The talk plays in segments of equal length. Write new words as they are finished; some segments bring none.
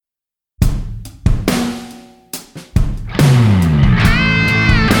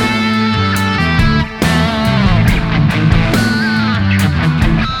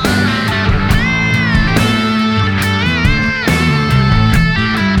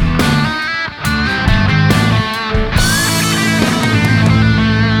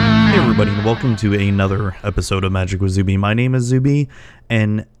and welcome to another episode of Magic with Zuby. My name is Zuby,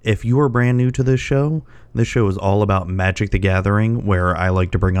 and if you are brand new to this show is all about Magic the Gathering, where I like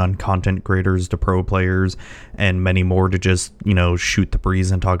to bring on content creators to pro players and many more to just, shoot the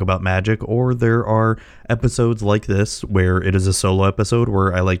breeze and talk about Magic. Or there are episodes like this where it is a solo episode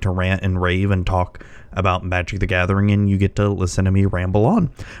where I like to rant and rave and talk about Magic the Gathering, and you get to listen to me ramble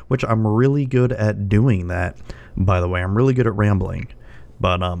on, which I'm really good at doing that. By the way, I'm really good at rambling.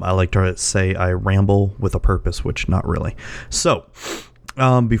 But I like to say I ramble with a purpose, which not really. So,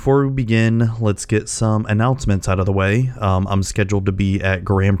 before we begin, let's get some announcements out of the way. I'm scheduled to be at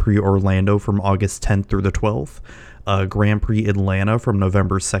Grand Prix Orlando from August 10th through the 12th. Grand Prix Atlanta from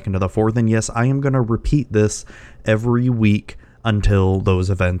November 2nd to the 4th. And yes, I am going to repeat this every week until those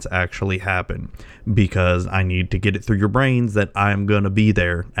events actually happen, because I need to get it through your brains that I'm going to be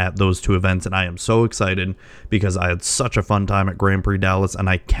there at those two events, and I am so excited because I had such a fun time at Grand Prix Dallas, and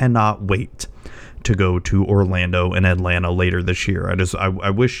I cannot wait to go to Orlando and Atlanta later this year. I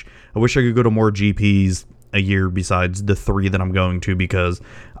wish I could go to more GPs a year besides the 3 that I'm going to, because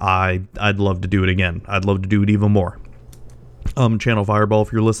I'd love to do it again. I'd love to do it even more. Channel Fireball,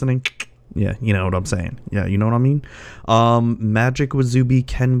 if you're listening. Yeah, you know what I'm saying. Yeah, you know what I mean? Magic with Zuby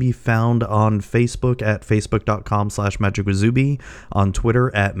can be found on Facebook at facebook.com/magicwithzuby, on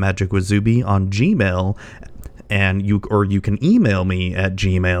Twitter at magicwithzuby, on Gmail, and you can email me at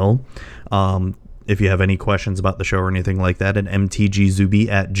Gmail if you have any questions about the show or anything like that, at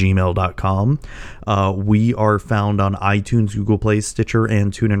mtgzuby@gmail.com. We are found on iTunes, Google Play, Stitcher,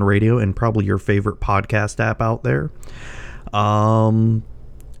 and TuneIn Radio, and probably your favorite podcast app out there.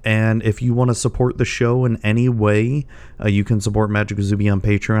 And if you want to support the show in any way, you can support Magic with Zuby on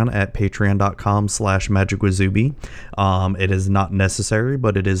Patreon at patreon.com/magicwithzuby. It is not necessary,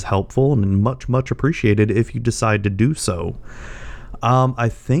 but it is helpful and much, much appreciated if you decide to do so. I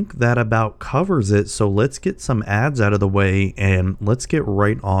think that about covers it, so let's get some ads out of the way and let's get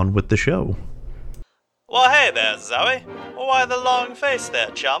right on with the show. Well, hey there, Zoe. Why the long face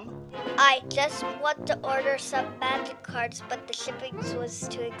there, chum? I just want to order some Magic cards, but the shipping was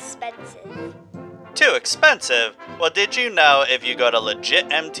too expensive. Too expensive? Well, did you know if you go to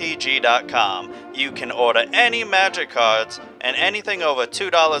legitmtg.com, you can order any Magic cards, and anything over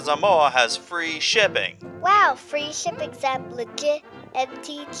 $2 or more has free shipping? Wow, free shipping's at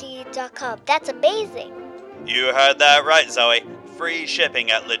legitmtg.com. That's amazing. You heard that right, Zoe. Free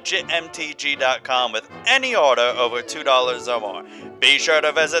shipping at legitmtg.com with any order over $2 or more. Be sure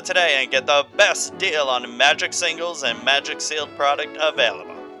to visit today and get the best deal on Magic singles and Magic sealed product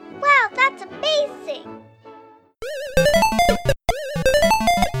available. Wow, that's amazing!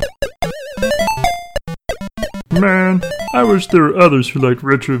 Man, I wish there were others who liked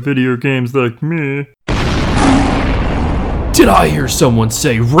retro video games like me. Did I hear someone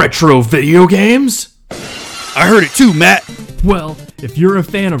say retro video games? I heard it too, Matt. Well, if you're a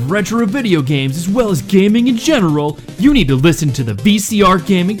fan of retro video games as well as gaming in general, you need to listen to the VCR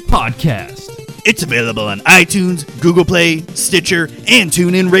Gaming Podcast. It's available on iTunes, Google Play, Stitcher, and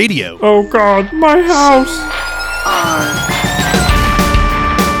TuneIn Radio. Oh God, my house!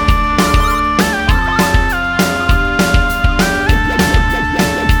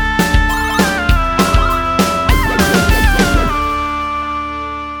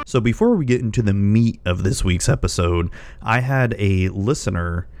 So before we get into the meat of this week's episode, I had a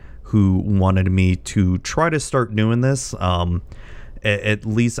listener who wanted me to try to start doing this. At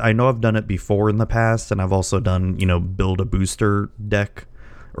least I know I've done it before in the past, and I've also done, build a booster deck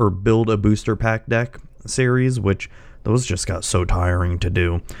or build a booster pack deck series, which those just got so tiring to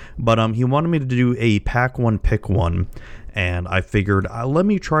do. But he wanted me to do a pack one, pick one. And I figured, let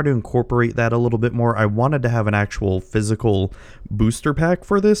me try to incorporate that a little bit more. I wanted to have an actual physical booster pack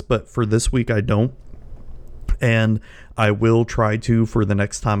for this, but for this week I don't. And I will try to for the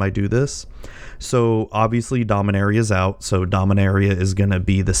next time I do this. So obviously Dominaria is out. So Dominaria is going to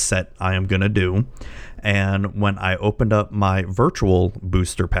be the set I am going to do. And when I opened up my virtual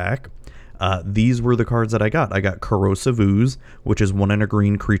booster pack, these were the cards that I got. I got Corrosive Ooze, which is 1 and a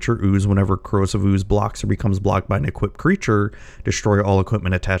green creature ooze. Whenever Corrosive Ooze blocks or becomes blocked by an equipped creature, destroy all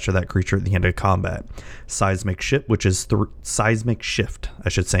equipment attached to that creature at the end of combat. Seismic Shift, which is Seismic Shift, I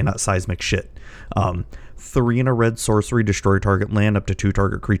should say, not Seismic Shit. 3 and a red sorcery, destroy target land. Up to 2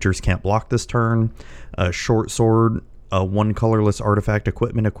 target creatures can't block this turn. Short Sword, 1 colorless artifact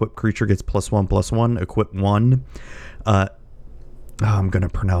equipment. Equipped creature gets +1/+1. Equip 1. I'm going to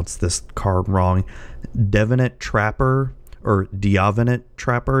pronounce this card wrong. Diavinate Trapper, or Diavinate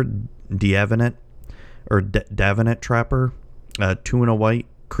Trapper, 2 and a white,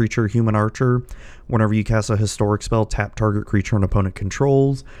 creature, human archer. Whenever you cast a historic spell, tap target creature an opponent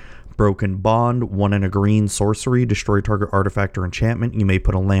controls. Broken Bond, 1 and a green, sorcery, destroy target artifact or enchantment. You may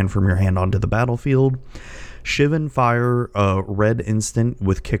put a land from your hand onto the battlefield. Shivan Fire, red instant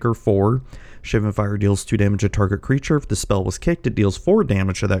with kicker 4. Shivan Fire deals 2 damage to target creature. If the spell was kicked, it deals 4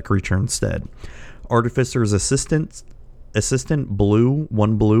 damage to that creature instead. Artificer's Assistant, blue,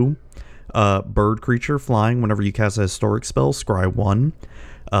 1 blue. Bird creature, flying. Whenever you cast a historic spell, scry 1.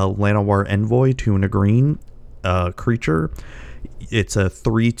 Llanowar Envoy, 2 and a green, creature. It's a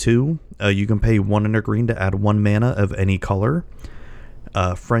 3/2. You can pay 1 and a green to add 1 mana of any color.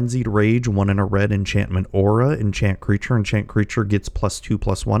 Frenzied Rage, 1 and a red, enchantment aura. Enchant creature gets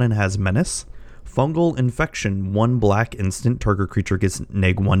 +2/+1 and has menace. Fungal Infection, 1 black instant. Target creature gets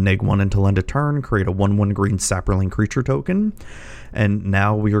 -1/-1 until end of turn. Create a 1/1 green Saproling creature token. And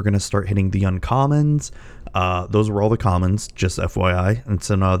now we are going to start hitting the uncommons. Those were all the commons, just FYI. And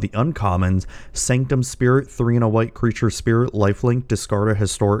so now the uncommons: Sanctum Spirit, 3 and a white creature spirit, lifelink, discard a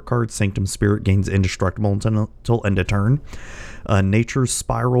historic card. Sanctum Spirit gains indestructible until end of turn. Nature's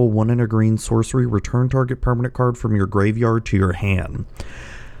Spiral, 1 and a green, sorcery, return target permanent card from your graveyard to your hand.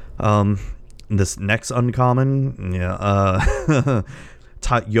 This next uncommon,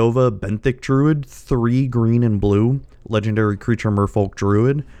 Tatyova Benthic Druid, 3 green and blue, legendary creature Merfolk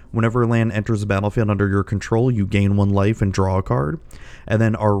Druid. Whenever land enters the battlefield under your control, you gain 1 life and draw a card. And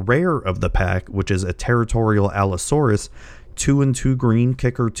then our rare of the pack, which is a Territorial Allosaurus, 2 and 2 green,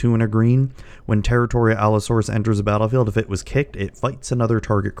 kicker 2 and a green. When Territorial Allosaurus enters the battlefield, if it was kicked, it fights another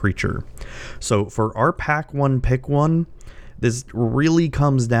target creature. So for our pack 1, pick 1, this really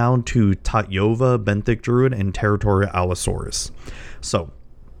comes down to Tatyova, Benthic Druid, and Territorial Allosaurus. So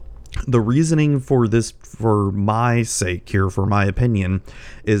the reasoning for this, for my sake here, for my opinion,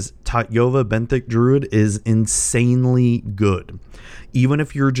 is Tatyova, Benthic Druid is insanely good. Even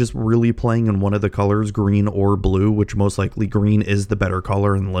if you're just really playing in one of the colors, green or blue, which most likely green is the better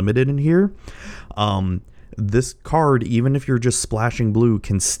color and limited in here, this card, even if you're just splashing blue,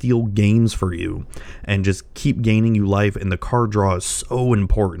 can steal games for you and just keep gaining you life. And the card draw is so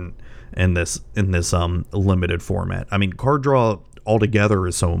important in this limited format. I mean, card draw altogether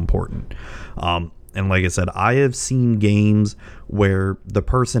is so important. And like I said, I have seen games where the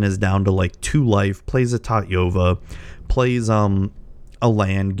person is down to like 2 life, plays a Tatyova, plays a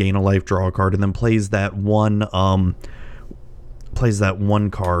land, gain a life, draw a card, and then plays that one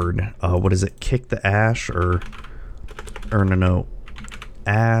card. What is it? Kick the Ash or no,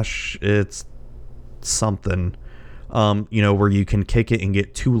 Ash. It's something. Where you can kick it and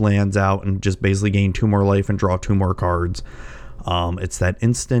get 2 lands out and just basically gain 2 more life and draw 2 more cards. It's that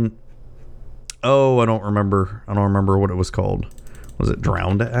instant. Oh, I don't remember what it was called. Was it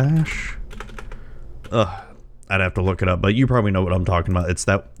Drowned Ash? I'd have to look it up, but you probably know what I'm talking about. It's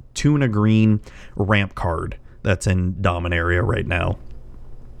that 2 and a green ramp card that's in Dominaria right now.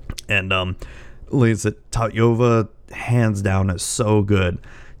 And like I said, Tatyova, hands down, is so good.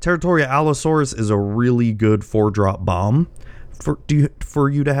 Territorial Allosaurus is a really good 4-drop bomb for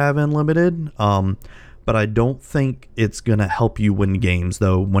you to have in limited. But I don't think it's going to help you win games,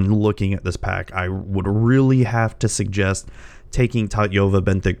 though. When looking at this pack, I would really have to suggest taking Tatyova,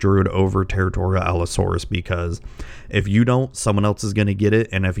 Benthic Druid over Territorial Allosaurus, because if you don't, someone else is going to get it,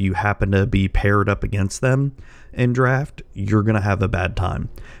 and if you happen to be paired up against them in draft, you're going to have a bad time.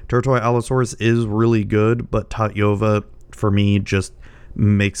 Territorial Allosaurus is really good, but Tatyova, for me, just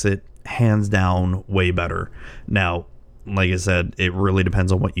makes it hands down way better. Now, like I said, it really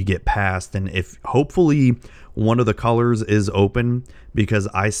depends on what you get past, and if hopefully one of the colors is open, because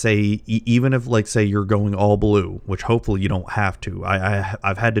I say even if, like, say you're going all blue, which hopefully you don't have to.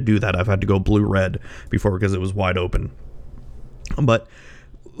 I've had to do that. I've had to go blue-red before because it was wide open. But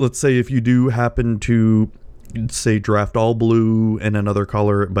let's say if you do happen to, say, draft all blue and another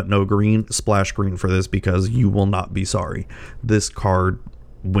color but no green, splash green for this, because you will not be sorry. This card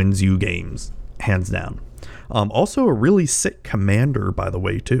wins you games, hands down. Also a really sick commander, by the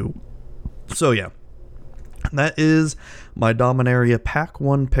way, too. So yeah, that is my Dominaria pack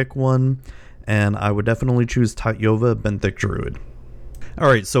 1, pick 1, and I would definitely choose Tatyova, Benthic Druid.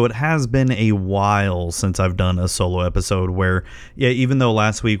 Alright, so it has been a while since I've done a solo episode where, yeah, even though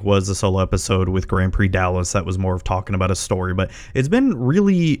last week was a solo episode with Grand Prix Dallas, that was more of talking about a story, but it's been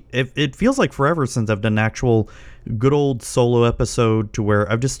really, it feels like forever since I've done an actual good old solo episode to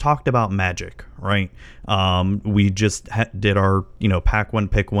where I've just talked about Magic, right? We just did our, pack 1,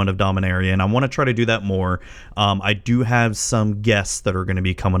 pick 1 of Dominaria, and I want to try to do that more. I do have some guests that are going to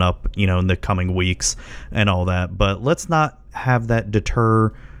be coming up, in the coming weeks and all that, but let's not have that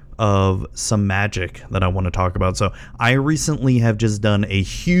deter of some Magic that I want to talk about. So I recently have just done a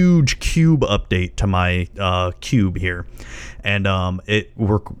huge cube update to my cube here, and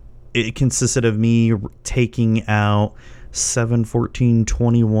it consisted of me taking out 7, 14,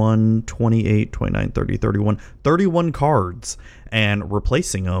 21, 28, 29, 30, 31 cards and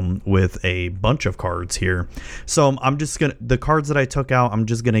replacing them with a bunch of cards here. So I'm just going to, the cards that I took out, I'm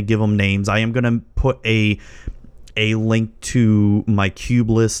just going to give them names. I am going to put a link to my cube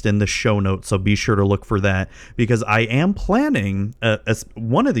list in the show notes, so be sure to look for that, because I am planning, as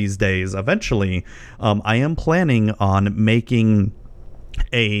one of these days, eventually, I am planning on making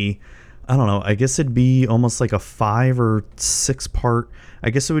I don't know, I guess it'd be almost like a 5 or 6 part, I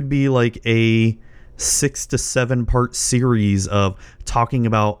guess it would be like a 6 to 7 part series of talking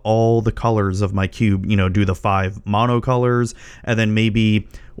about all the colors of my cube, do the 5 monocolors, and then maybe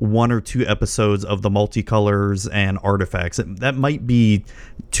 1 or 2 episodes of the multicolors and artifacts. That might be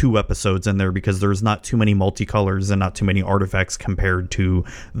 2 episodes in there, because there's not too many multicolors and not too many artifacts compared to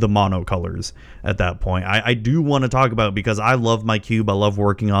the monocolors at that point. I do want to talk about it because I love my cube. I love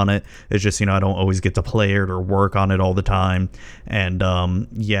working on it. It's just, I don't always get to play it or work on it all the time. And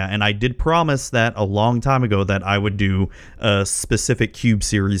and I did promise that a long time ago that I would do a specific cube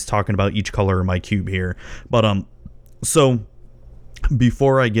series talking about each color of my cube here. But so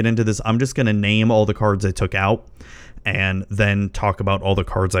before I get into this, I'm just going to name all the cards I took out and then talk about all the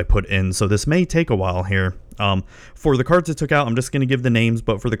cards I put in. So this may take a while here. For the cards I took out, I'm just going to give the names,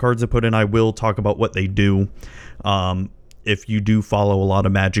 but for the cards I put in, I will talk about what they do. If you do follow a lot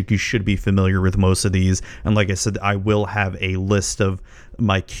of Magic, you should be familiar with most of these. And like I said, I will have a list of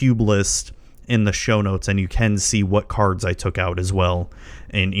my cube list in the show notes, and you can see what cards I took out as well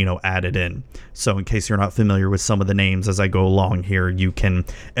and added in. So in case you're not familiar with some of the names as I go along here, you can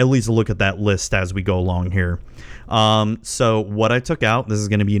at least look at that list as we go along here. So what I took out, this is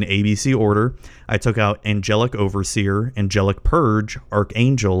going to be an ABC order. I took out Angelic Overseer, Angelic Purge,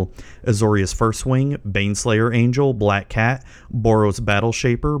 Archangel, Azorius First Wing, Baneslayer Angel, Black Cat, Boros Battle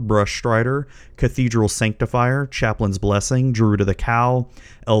Shaper, Brush Strider, Cathedral Sanctifier, Chaplain's Blessing, Druid of the Cow,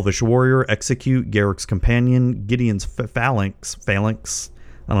 Elvish Warrior, Execute, Garrick's Companion, Gideon's Phalanx,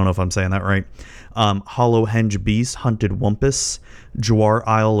 I don't know if I'm saying that right, Hollow Henge Beast, Hunted Wumpus, Jwar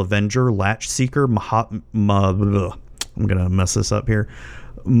Isle Avenger, Latch Seeker, I'm gonna mess this up here,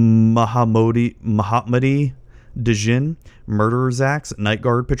 Mahamadi Djinn, Murderer's Axe, Night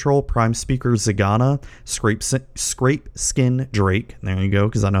Guard Patrol, Prime Speaker Zagana, Scrape Skin Drake, there you go,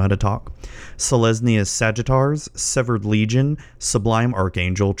 because I know how to talk, Selesnia's Sagittars, Severed Legion, Sublime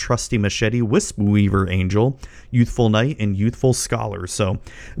Archangel, Trusty Machete, Wisp Weaver Angel, Youthful Knight, and Youthful Scholar. So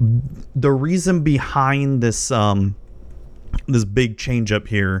the reason behind this this big change up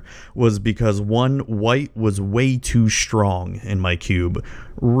here was because one, white was way too strong in my cube,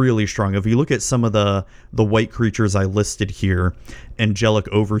 really strong. If you look at some of the white creatures I listed here, Angelic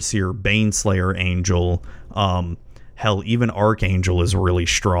Overseer, Baneslayer Angel, hell, even Archangel is really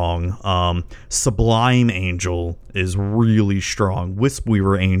strong. Sublime Angel is really strong.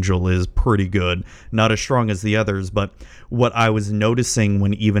 Wispweaver Angel is pretty good. Not as strong as the others, but what I was noticing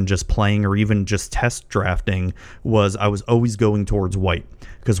when even just playing or even just test drafting was I was always going towards white,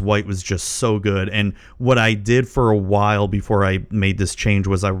 because white was just so good. And what I did for a while before I made this change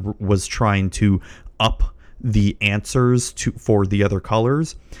was I was trying to up the answers for the other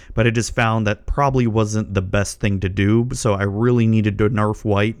colors, but I just found that probably wasn't the best thing to do. So I really needed to nerf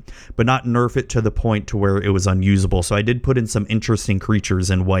white, but not nerf it to the point to where it was unusable. So I did put in some interesting creatures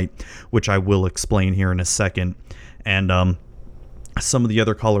in white, which I will explain here in a second. And some of the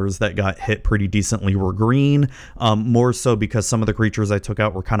other colors that got hit pretty decently were green, more so because some of the creatures I took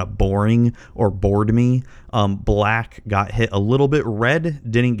out were kind of boring or bored me. Black got hit a little bit. Red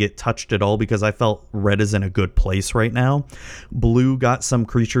didn't get touched at all because I felt red is in a good place right now. Blue got some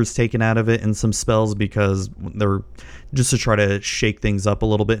creatures taken out of it and some spells because they're just to try to shake things up a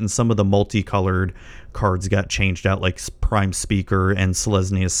little bit, and some of the multicolored cards got changed out, like Prime Speaker and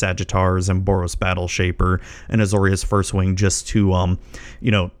Selesnia's Sagittars and Boros Battle Shaper and Azorius First Wing, just to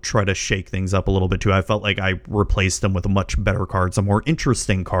try to shake things up a little bit too. I felt like I replaced them with much better cards, some more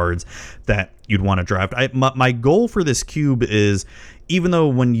interesting cards that you'd want to draft. My goal for this cube is, even though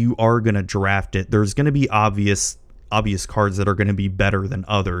when you are going to draft it, there's going to be obvious cards that are going to be better than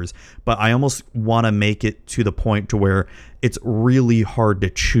others, but I almost want to make it to the point to where it's really hard to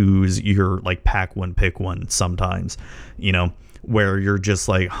choose your like pack one, pick one sometimes, where you're just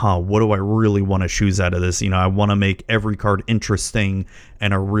like, what do I really want to choose out of this? I want to make every card interesting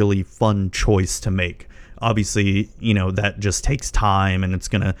and a really fun choice to make. Obviously, that just takes time, and it's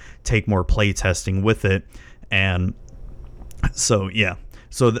going to take more play testing with it. And so, yeah.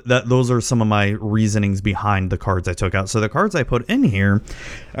 So those are some of my reasonings behind the cards I took out. So the cards I put in here,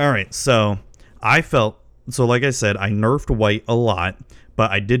 all right, so like I said, I nerfed white a lot, but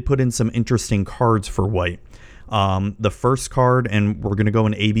I did put in some interesting cards for white. The first card, and we're going to go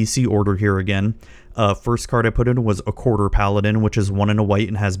in ABC order here again. First card I put in was a Quarter Paladin, which is 1 and a white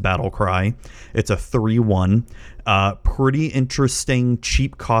and has Battle Cry. It's a 3/1. Pretty interesting,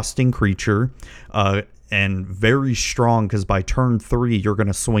 cheap costing creature. And very strong, because by turn 3 you're going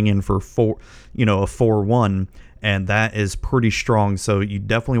to swing in for a 4/1, and that is pretty strong. So you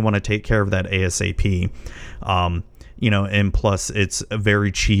definitely want to take care of that ASAP. And plus it's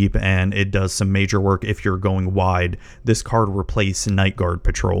very cheap and it does some major work if you're going wide. This card replaced Night Guard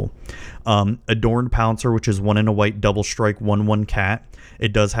Patrol. Adorned Pouncer, which is 1 and a white, double strike, 1/1 cat.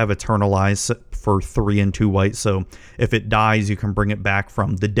 It does have Eternalize for 3 and 2 white, so if it dies, you can bring it back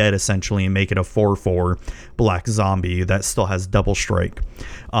from the dead essentially and make it a 4/4 black zombie that still has double strike.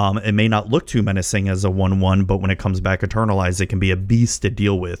 It may not look too menacing as a 1/1, but when it comes back Eternalized, it can be a beast to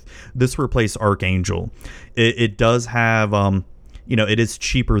deal with. This replaced Archangel. It does have it is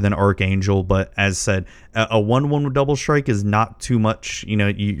cheaper than Archangel, but as said, a 1/1 with double strike is not too much.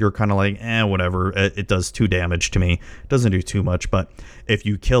 You're kind of like, whatever. It does 2 damage to me. It doesn't do too much, but if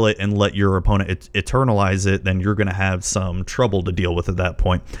you kill it and let your opponent eternalize it, then you're going to have some trouble to deal with at that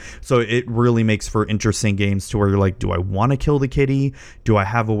point. So it really makes for interesting games to where you're like, do I want to kill the kitty? Do I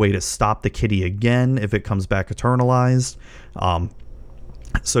have a way to stop the kitty again if it comes back eternalized?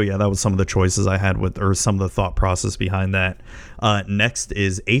 So yeah, that was some of the choices I had or some of the thought process behind that. Next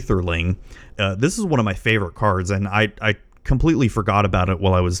is Aetherling. This is one of my favorite cards, and I completely forgot about it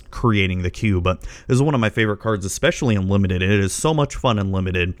while I was creating the queue, but this is one of my favorite cards, especially in Limited. It is so much fun in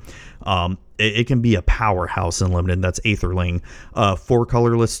Limited. It can be a powerhouse in Limited. That's Aetherling. 4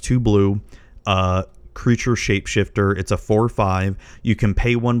 colorless, 2 blue. Creature Shapeshifter. It's a 4/5. You can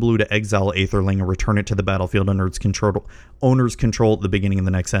pay 1 blue to exile Aetherling and return it to the battlefield under its owner's control at the beginning of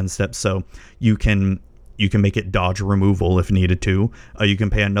the next end step. So you can make it dodge removal if needed to. You can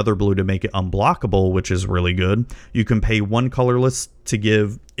pay another blue to make it unblockable, which is really good. You can pay 1 colorless to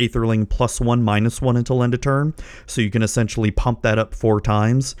give Aetherling +1/-1 until end of turn. So you can essentially pump that up 4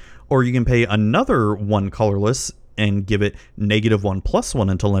 times. Or you can pay another 1 colorless and give it -1/+1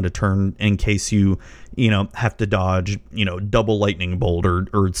 until end of turn in case you have to dodge, double lightning bolt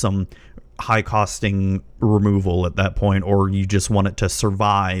or some high costing removal at that point, or you just want it to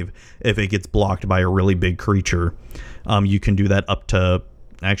survive if it gets blocked by a really big creature. You can do that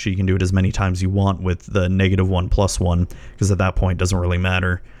you can do it as many times you want with the -1/+1, because at that point it doesn't really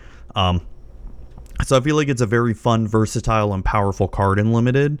matter. So I feel like it's a very fun, versatile, and powerful card in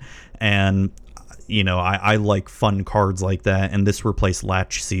Limited, and I like fun cards like that, and this replaced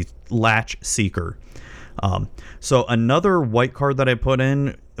Latch Seeker. So another white card that I put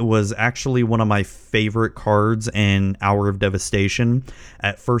in was actually one of my favorite cards in Hour of Devastation.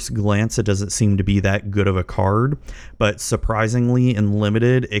 At first glance, it doesn't seem to be that good of a card, but surprisingly in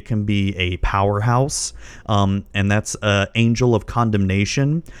Limited, it can be a powerhouse, and that's Angel of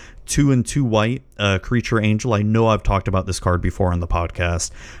Condemnation. 2 and 2 white, creature angel. I know I've talked about this card before on the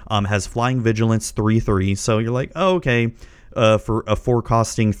podcast. Has Flying Vigilance, 3/3. So you're like, oh, okay, for a 4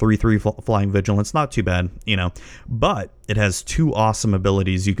 costing 3/3 Flying Vigilance, not too bad, But it has 2 awesome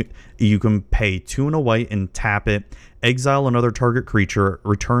abilities. You can pay 2 and a white and tap it, exile another target creature,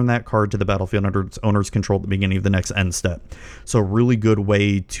 return that card to the battlefield under its owner's control at the beginning of the next end step. So really good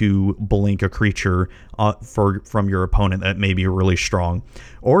way to blink a creature from your opponent that may be really strong.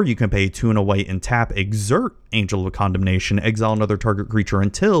 Or you can pay 2 and a white and tap, exert Angel of Condemnation, exile another target creature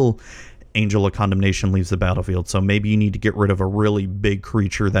until Angel of Condemnation leaves the battlefield. So maybe you need to get rid of a really big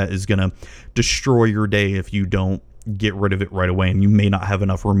creature that is going to destroy your day if you don't get rid of it right away, and you may not have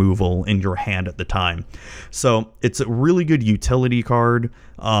enough removal in your hand at the time. So it's a really good utility card.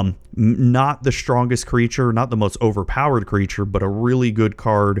 Not the strongest creature, not the most overpowered creature, but a really good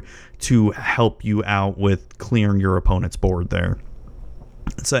card to help you out with clearing your opponent's board there.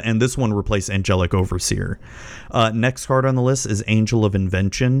 So, and this one replaced Angelic Overseer. Next card on the list is Angel of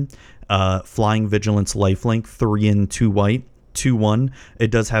Invention. Flying Vigilance, lifelink, 3 and 2 white. 2/1. It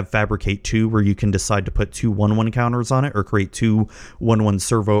does have Fabricate 2, where you can decide to put 2 1/1 counters on it or create 2 1/1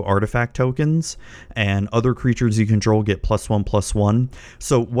 servo artifact tokens, and other creatures you control get +1/+1.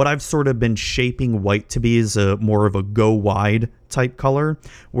 So what I've sort of been shaping white to be is more of a go wide type color,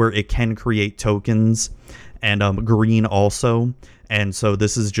 where it can create tokens and green also. And so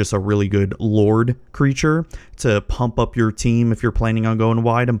this is just a really good Lord creature to pump up your team if you're planning on going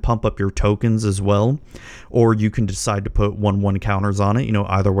wide, and pump up your tokens as well. Or you can decide to put 1/1 counters on it,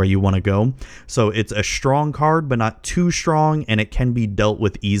 either way you want to go. So it's a strong card, but not too strong, and it can be dealt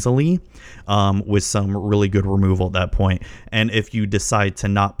with easily with some really good removal at that point. And if you decide to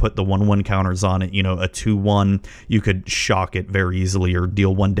not put the 1/1 counters on it, a 2/1, you could shock it very easily or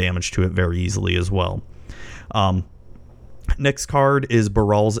deal 1 damage to it very easily as well. Next card is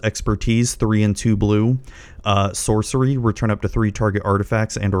Baral's Expertise, 3 and 2 blue. Sorcery, return up to 3 target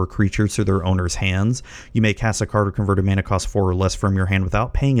artifacts and or creatures to their owner's hands. You may cast a card or convert a mana cost 4 or less from your hand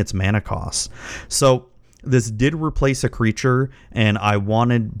without paying its mana cost. So this did replace a creature, and I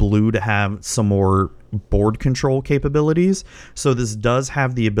wanted blue to have some more board control capabilities. So this does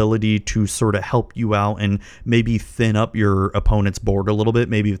have the ability to sort of help you out and maybe thin up your opponent's board a little bit.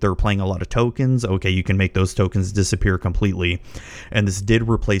 Maybe if they're playing a lot of tokens, okay, you can make those tokens disappear completely. And this did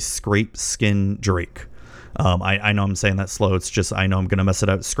replace Scrape Skin Drake. I know I'm saying that slow. It's just, I know I'm going to mess it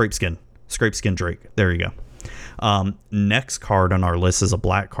up. Scrape Skin Drake. There you go. Next card on our list is a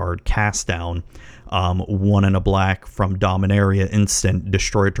black card, Cast Down. 1 and a black from Dominaria, instant,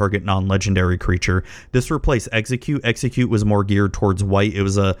 destroy a target non-legendary creature. This replaced Execute. Execute was more geared towards white. It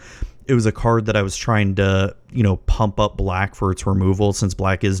was a card that I was trying to, pump up black for its removal, since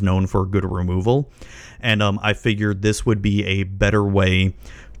black is known for good removal. And I figured this would be a better way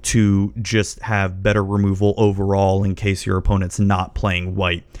to just have better removal overall in case your opponent's not playing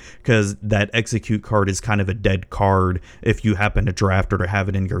white, because that Execute card is kind of a dead card if you happen to draft or to have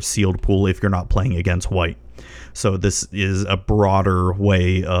it in your sealed pool if you're not playing against white. So this is a broader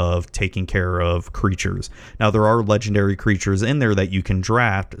way of taking care of creatures. Now there are legendary creatures in there that you can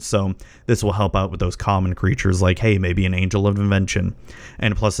draft, so this will help out with those common creatures like, hey, maybe an Angel of Invention.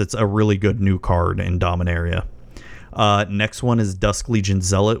 And plus it's a really good new card in Dominaria. Next one is Dusk Legion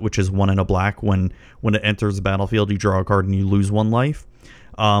Zealot, which is 1 and a black. When it enters the battlefield, you draw a card and you lose 1 life.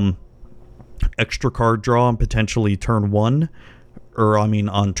 Extra card draw on potentially turn 1,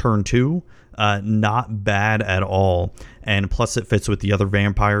 on turn 2. Not bad at all. And plus it fits with the other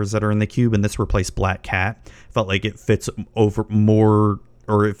vampires that are in the cube, and this replaced Black Cat. Felt like it fits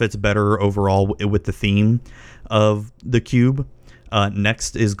it fits better overall with the theme of the cube.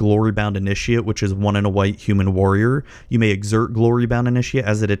 Next is Glorybound Initiate, which is 1 and a white human warrior. You may exert Glorybound Initiate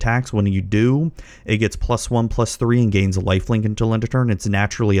as it attacks. When you do, it gets +1/+3 and gains a lifelink until end of turn. It's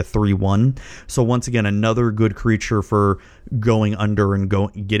naturally a 3/1. So once again, another good creature for going under and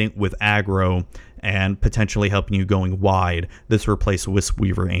getting with aggro and potentially helping you going wide. This replaced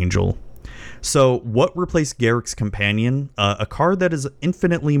Wisp-Weaver Angel. So what replaced Garruk's Companion? A card that is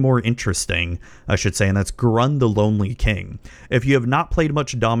infinitely more interesting, I should say, and that's Grunn the Lonely King. If you have not played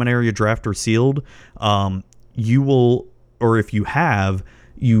much Dominaria Draft or Sealed, you will, or if you have,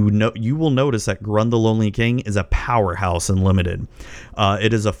 you will notice that Grunn the Lonely King is a powerhouse in Limited.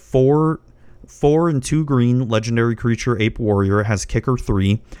 It is a 4 and 2 green legendary creature ape warrior. It has kicker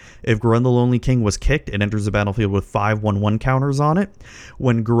 3. If Grunn the Lonely King was kicked, it enters the battlefield with 5/1/1 counters on it.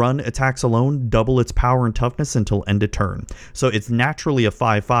 When Grunn attacks alone, double its power and toughness until end of turn. So it's naturally a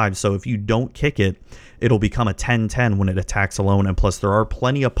 5/5, so if you don't kick it, it'll become a 10/10 when it attacks alone. And plus there are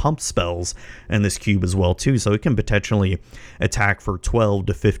plenty of pump spells in this cube as well too, so it can potentially attack for 12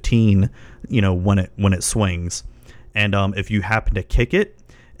 to 15, when it swings. And if you happen to kick it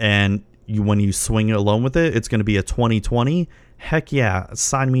and when you swing alone with it, it's going to be a 20/20. Heck yeah,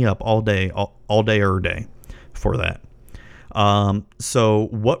 sign me up all day every day for that. So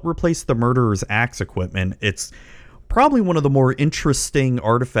what replaced the Murderer's Axe equipment? It's probably one of the more interesting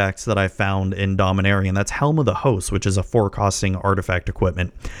artifacts that I found in Dominaria, and that's Helm of the Host, which is a 4-costing artifact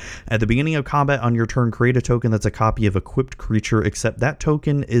equipment. At the beginning of combat on your turn, create a token that's a copy of equipped creature, except that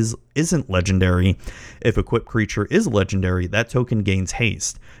token isn't legendary. If equipped creature is legendary, that token gains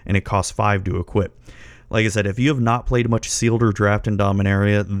haste, and it costs 5 to equip. Like I said, if you have not played much Sealed or Draft in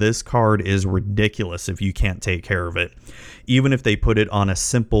Dominaria, this card is ridiculous if you can't take care of it. Even if they put it on a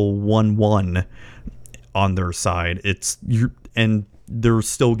simple 1/1 on their side, and they're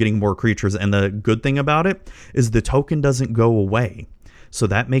still getting more creatures. And the good thing about it is the token doesn't go away. So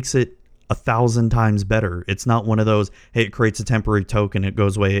that makes it 1,000 times better. It's not one of those, hey, it creates a temporary token, it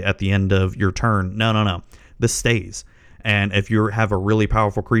goes away at the end of your turn. No. This stays. And if you have a really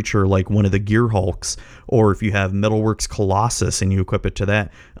powerful creature like one of the Gear Hulks, or if you have Metalworks Colossus and you equip it to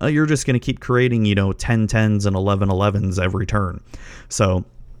that, you're just going to keep creating, 10/10s and 11/11s every turn. So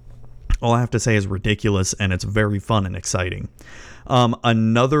all I have to say is ridiculous, and it's very fun and exciting.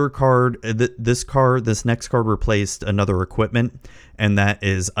 Another card, this next card replaced another equipment, and that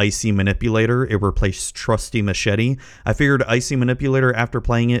is Icy Manipulator. It replaced Trusty Machete. I figured Icy Manipulator, after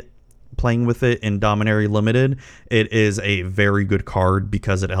playing with it in Dominaria Limited, it is a very good card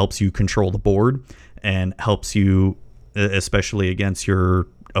because it helps you control the board and helps you, especially against your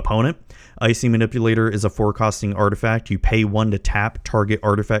opponent. Icy Manipulator is a 4-costing artifact. You pay 1 to tap target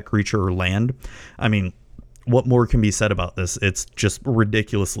artifact, creature, or land. I mean, what more can be said about this? It's just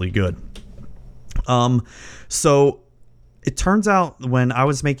ridiculously good. So it turns out when I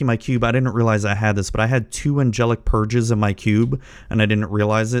was making my cube, I didn't realize I had this, but I had 2 Angelic Purges in my cube, and I didn't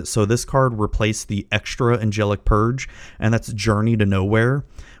realize it. So this card replaced the extra Angelic Purge, and that's Journey to Nowhere,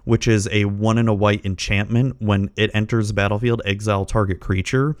 which is a 1 and a white enchantment. When it enters the battlefield, exile target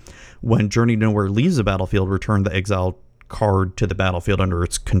creature. When Journey to Nowhere leaves the battlefield, return the exile card to the battlefield under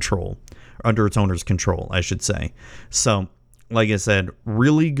its control. Under its owner's control, I should say. So, like I said,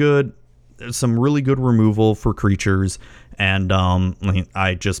 really good, some really good removal for creatures, and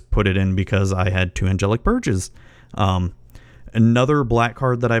I just put it in because I had 2 Angelic Purges. Another black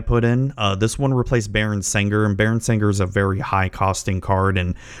card that I put in, this one replaced Baron Senger, and Baron Senger is a very high costing card,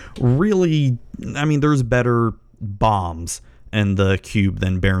 and really, I mean, there's better bombs in the cube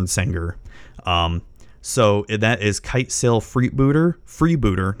than Baron Senger. So that is Kitesail Freebooter,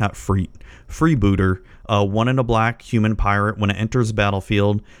 Freebooter, 1 and a black human pirate. When it enters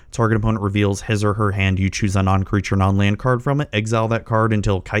battlefield, target opponent reveals his or her hand. You choose a non-creature, non-land card from it. Exile that card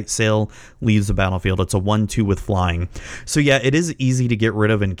until Kitesail leaves the battlefield. It's a 1/2 with flying. So yeah, it is easy to get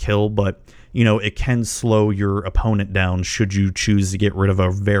rid of and kill, but you know, it can slow your opponent down should you choose to get rid of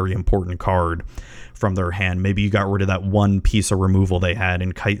a very important card from their hand. Maybe you got rid of that one piece of removal they had,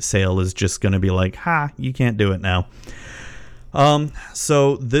 and Kitesail is just going to be like, you can't do it now.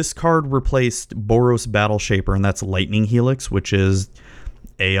 So this card replaced Boros Battle Shaper, and that's Lightning Helix, which is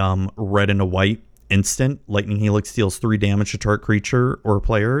a red and a white instant. Lightning Helix deals 3 damage to target creature or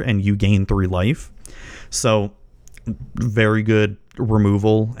player, and you gain 3 life. So very good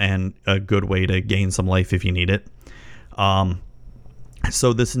removal and a good way to gain some life if you need it.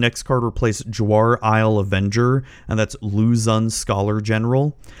 So this next card replaced Jwar Isle Avenger, and that's Luzon Scholar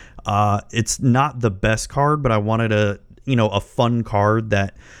General. It's not the best card, but I wanted a fun card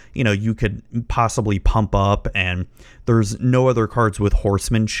that, you could possibly pump up, and there's no other cards with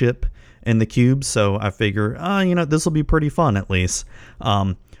horsemanship in the cube, so I figure, this will be pretty fun at least.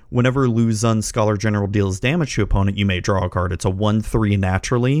 Whenever Luzon Scholar General deals damage to opponent, you may draw a card. It's a 1/3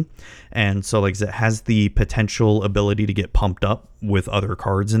 naturally, and so it has the potential ability to get pumped up with other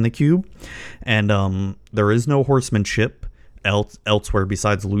cards in the cube. And there is no horsemanship elsewhere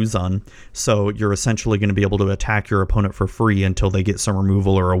besides Luzon, so you're essentially going to be able to attack your opponent for free until they get some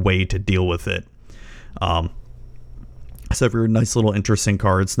removal or a way to deal with it. So if you're a nice little interesting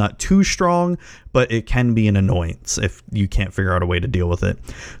card, it's not too strong, but it can be an annoyance if you can't figure out a way to deal with it.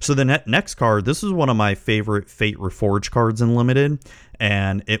 So the next card, this is one of my favorite Fate Reforged cards in Limited,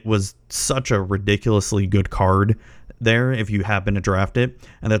 and it was such a ridiculously good card there if you happen to draft it,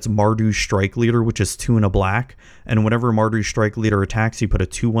 and that's Mardu Strike Leader, which is 2 and a black, and whenever Mardu Strike Leader attacks, you put a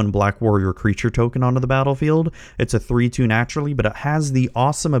 2/1 black warrior creature token onto the battlefield. It's a 3/2 naturally, but it has the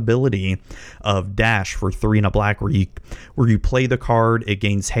awesome ability of dash for 3 and a black, where you play the card, it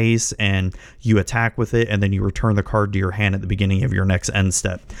gains haste, and you attack with it, and then you return the card to your hand at the beginning of your next end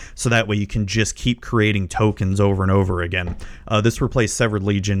step. So that way you can just keep creating tokens over and over again. This replaced Severed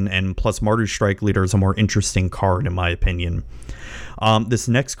Legion, and plus Mardu Strike Leader is a more interesting card in my opinion. This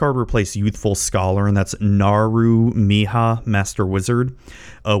next card replaced Youthful Scholar, and that's Naru Miha, Master Wizard,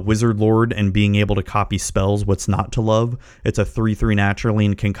 a Wizard Lord, and being able to copy spells. What's not to love? It's a 3/3 naturally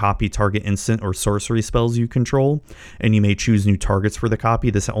and can copy target instant or sorcery spells you control, and you may choose new targets for the copy.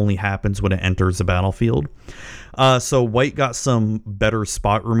 This only happens when it enters the battlefield. So white got some better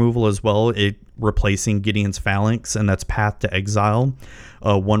spot removal as well, it replacing Gideon's Phalanx, and that's Path to Exile.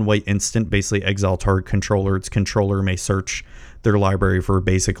 1 white instant, basically exile target controller. Its controller may search their library for a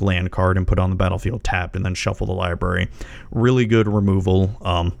basic land card and put on the battlefield tapped, and then shuffle the library. Really good removal.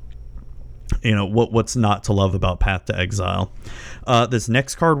 What's not to love about Path to Exile. This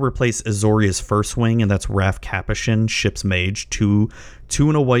next card replaced Azoria's First Wing, and that's Wrath Capuchin, Ship's Mage, 2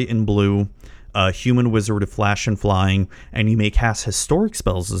 and a white and blue. Human wizard with flash and flying, and you may cast historic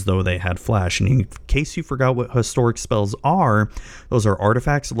spells as though they had flash. And in case you forgot what historic spells are, those are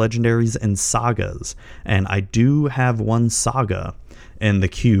artifacts, legendaries, and sagas. And I do have 1 saga in the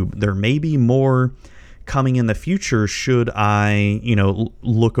cube. There may be more coming in the future should I,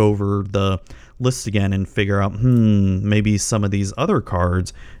 look over the list again and figure out, maybe some of these other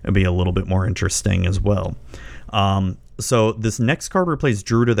cards would be a little bit more interesting as well. So this next card replaces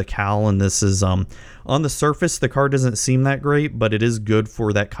Druid of the Cowl, and this is on the surface the card doesn't seem that great, but it is good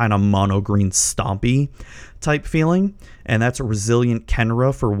for that kind of mono green stompy type feeling. And that's a Resilient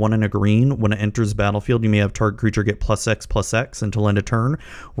Kenra for 1 and a green. When it enters battlefield, you may have target creature get +X/+X until end of turn,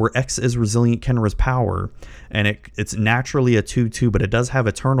 where X is Resilient Kenra's power. And it's naturally a 2/2, but it does have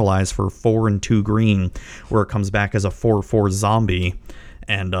Eternalize for 4 and 2 green, where it comes back as a 4/4 zombie.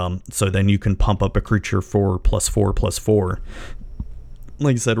 And so then you can pump up a creature for +4/+4.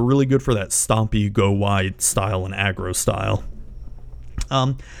 Like I said, really good for that stompy, go wide style and aggro style.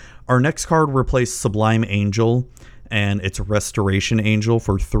 Our next card replaced Sublime Angel, and it's Restoration Angel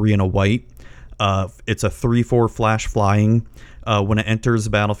for 3 and a white. It's a 3/4 flash flying. When it enters the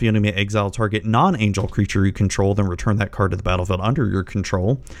battlefield, you may exile target non-angel creature you control, then return that card to the battlefield under your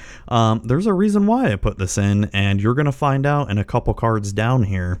control. There's a reason why I put this in, and you're going to find out in a couple cards down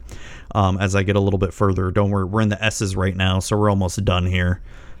here as I get a little bit further. Don't worry, we're in the S's right now, so we're almost done here.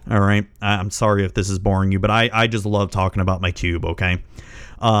 All right, I'm sorry if this is boring you, but I just love talking about my cube, okay?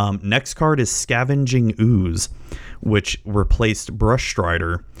 Next card is Scavenging Ooze, which replaced Brush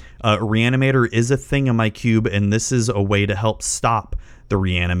Strider. Reanimator is a thing in my cube, and this is a way to help stop the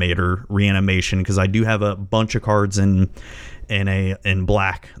reanimation, because I do have a bunch of cards in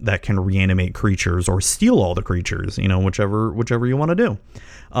black that can reanimate creatures or steal all the creatures, whichever you want to do.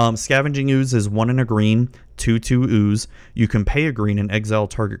 Scavenging Ooze is 1 and a green, 2/2 ooze. You can pay a green and exile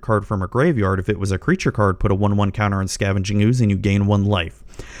target card from a graveyard. If it was a creature card, put a 1/1 counter on Scavenging Ooze and you gain 1 life.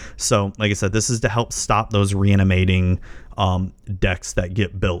 So, like I said, this is to help stop those reanimating decks that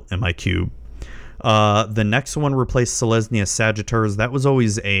get built in my cube. The next one replaced Selesnya Sagittars. That was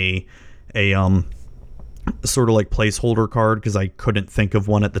always a sort of like placeholder card because I couldn't think of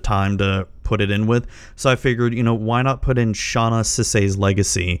one at the time to put it in with. So I figured, why not put in Shauna Sisay's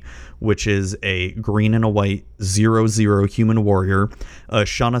Legacy, which is a green and a white 0/0 human warrior.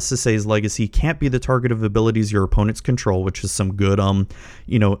 Shauna Sisay's Legacy can't be the target of abilities your opponents control, which is some good,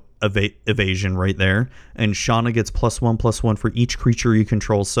 evasion right there. And Shauna gets +1/+1 for each creature you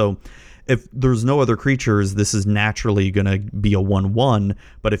control. So if there's no other creatures, this is naturally going to be a 1/1,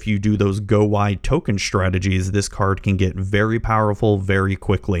 but if you do those go wide token strategies, this card can get very powerful very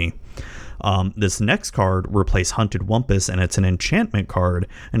quickly. This next card replaced Hunted Wumpus, and it's an enchantment card,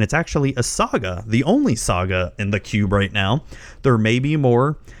 and it's actually a saga, the only saga in the cube right now. There may be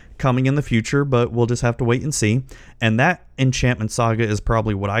more coming in the future, but we'll just have to wait and see. And that enchantment saga is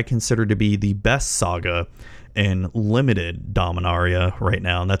probably what I consider to be the best saga in limited Dominaria right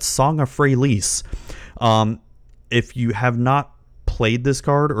now, and that's Song of Freyalise. If you have not played this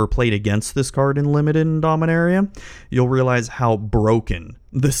card or played against this card in limited in Dominaria, you'll realize how broken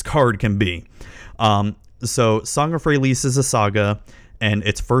this card can be. So Song of Freyalise is a saga, and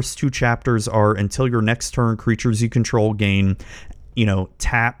its first 2 chapters are until your next turn, creatures you control gain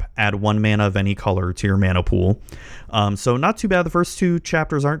tap, add 1 mana of any color to your mana pool. So not too bad. The first 2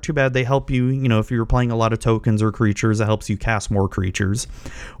 chapters aren't too bad. They help you, if you're playing a lot of tokens or creatures, it helps you cast more creatures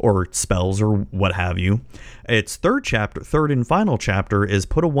or spells or what have you. Its third and final chapter is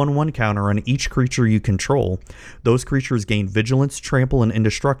put a 1/1 counter on each creature you control. Those creatures gain Vigilance, Trample, and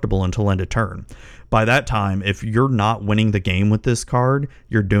Indestructible until end of turn. By that time, if you're not winning the game with this card,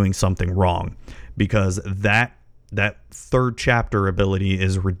 you're doing something wrong, because that third chapter ability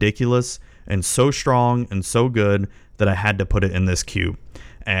is ridiculous and so strong and so good that I had to put it in this cube.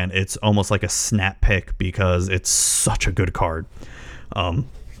 And it's almost like a snap pick because it's such a good card.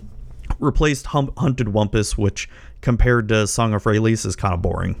 Replaced Hunted Wumpus, which compared to Song of Freyalise is kind of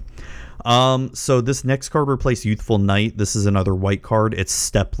boring. So this next card replaced Youthful Knight. This is another white card. It's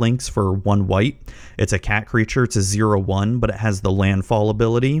Step Links for 1 white. It's a cat creature. It's a 0/1, but it has the landfall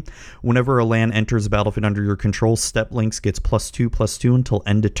ability. Whenever a land enters the battlefield under your control, Step Links gets +2/+2 until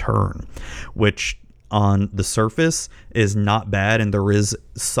end of turn, which on the surface is not bad, and there is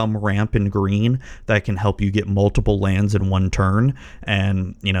some ramp in green that can help you get multiple lands in 1 turn,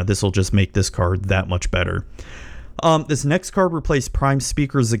 and this will just make this card that much better. This next card replaced Prime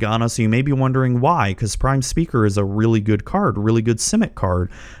Speaker Zagana, so you may be wondering why, because Prime Speaker is a really good card, really good Simic card.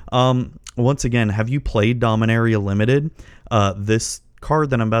 Once again, have you played Dominaria Limited? This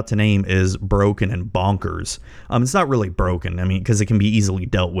card that I'm about to name is broken and bonkers. It's not really broken, because it can be easily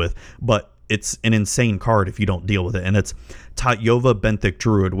dealt with, but it's an insane card if you don't deal with it, and it's Tatyova Benthic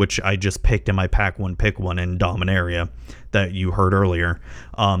Druid, which I just picked in my Pack 1 Pick 1 in Dominaria that you heard earlier.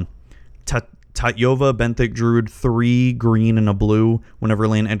 Tatyova Benthic Druid, 3 green and a blue. Whenever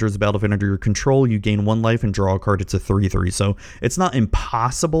land enters the battlefield under your control, you gain 1 life and draw a card. It's a 3/3. So it's not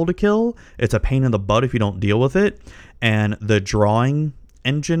impossible to kill. It's a pain in the butt if you don't deal with it. And the drawing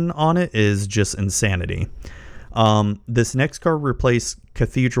engine on it is just insanity. This next card replaced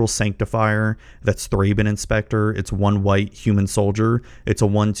Cathedral Sanctifier. That's Thraben Inspector. It's 1 white human soldier. It's a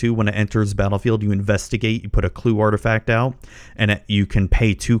 1/2. When it enters battlefield, you investigate, you put a clue artifact out, and you can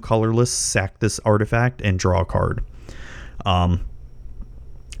pay 2 colorless, sack this artifact, and draw a card.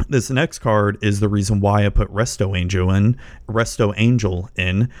 This next card is the reason why I put Resto Angel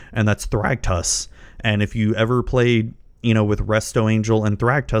in, and that's Thragtusk. And if you ever played with Resto Angel and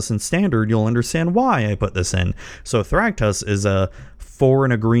Thragtusk in Standard, you'll understand why I put this in. So Thragtusk is a 4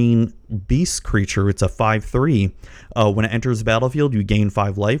 and a green beast creature. It's a 5/3. When it enters the battlefield, you gain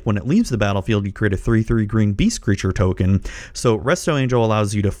 5 life. When it leaves the battlefield, you create a 3/3 green beast creature token. So Resto Angel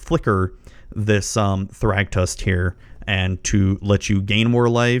allows you to flicker this Thragtusk here and to let you gain more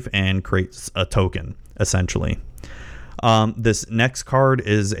life and create a token, essentially. This next card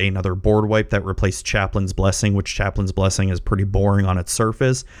is another board wipe that replaced Chaplain's Blessing, which Chaplain's Blessing is pretty boring on its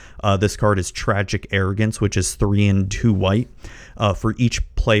surface. This card is Tragic Arrogance, which is 3 and 2 white. For each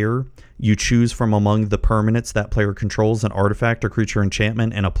player, you choose from among the permanents that player controls an artifact or creature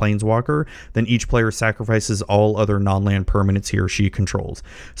enchantment and a planeswalker. Then each player sacrifices all other non-land permanents he or she controls.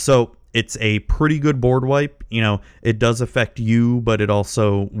 So it's a pretty good board wipe. It does affect you, but it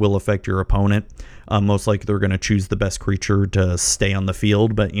also will affect your opponent. Most likely they're going to choose the best creature to stay on the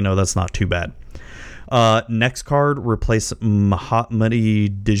field, but that's not too bad. Next card, replace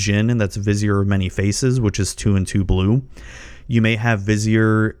Mahatmati Djinn, and that's Vizier of Many Faces, which is 2 and 2 blue. You may have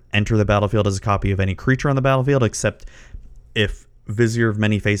Vizier enter the battlefield as a copy of any creature on the battlefield, except if Vizier of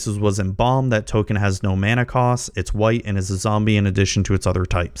Many Faces was embalmed. That token has no mana cost. It's white and is a zombie in addition to its other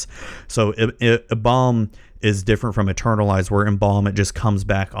types. So embalm is different from Eternalize, where embalm, it just comes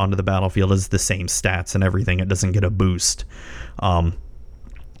back onto the battlefield as the same stats and everything. It doesn't get a boost.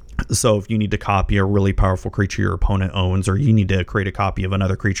 So if you need to copy a really powerful creature your opponent owns, or you need to create a copy of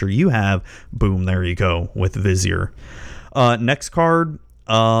another creature you have, boom, there you go with Vizier. Next card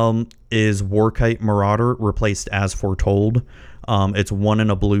is Warkite Marauder, replaced As Foretold. It's 1 and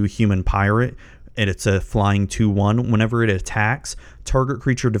a blue human pirate, and it's a flying 2/1. Whenever it attacks, target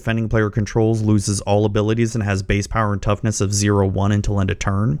creature defending player controls loses all abilities and has base power and toughness of 0/1 until end of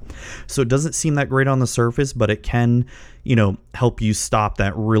turn. So it doesn't seem that great on the surface, but it can, help you stop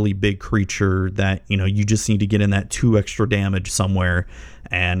that really big creature that, you just need to get in that 2 extra damage somewhere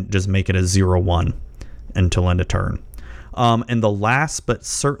and just make it a 0/1 until end of turn. And the last but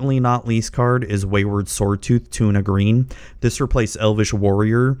certainly not least card is Wayward Swordtooth, 2 and a green. This replaced Elvish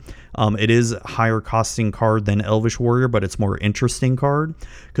Warrior. It is a higher costing card than Elvish Warrior, but it's more interesting card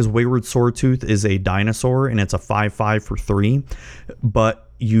because Wayward Swordtooth is a dinosaur and it's a 5/5 for 3. But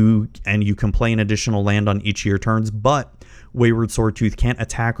you can play an additional land on each of your turns, but Wayward Swordtooth can't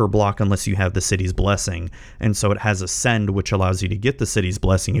attack or block unless you have the City's Blessing. And so it has Ascend, which allows you to get the City's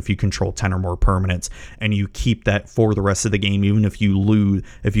Blessing if you control 10 or more permanents, and you keep that for the rest of the game, even if you lose,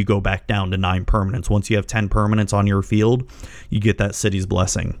 if you go back down to 9 permanents. Once you have 10 permanents on your field, you get that City's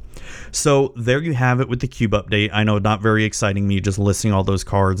Blessing. So there you have it with the cube update. I know, not very exciting me just listing all those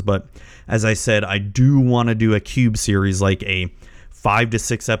cards, but as I said, I do want to do a cube series, like a 5 to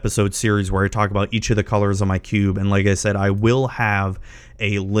 6 episode series where I talk about each of the colors of my cube. And like I said, I will have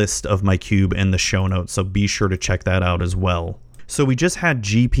a list of my cube in the show notes, so be sure to check that out as well. So we just had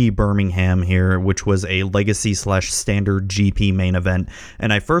GP Birmingham here, which was a Legacy/Standard GP main event.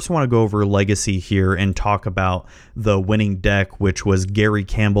 And I first want to go over Legacy here and talk about the winning deck, which was Gary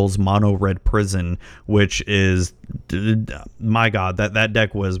Campbell's Mono Red Prison, which is, my God, that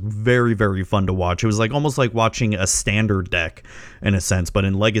deck was very, very fun to watch. It was like almost like watching a Standard deck in a sense, but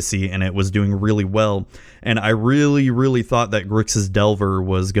in Legacy, and it was doing really well. And I really, really thought that Grixis Delver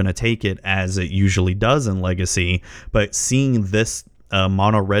was going to take it, as it usually does in Legacy, but seeing this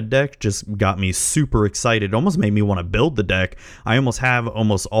mono red deck just got me super excited. It almost made me want to build the deck. I almost have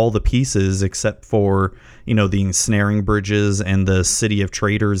almost all the pieces except for, the ensnaring bridges and the City of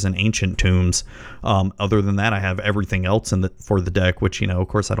Traders and Ancient Tombs. Other than that, I have everything else for the deck, which, of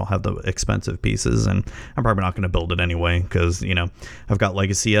course I don't have the expensive pieces, and I'm probably not going to build it anyway because, I've got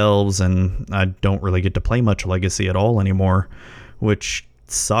Legacy Elves and I don't really get to play much Legacy at all anymore, which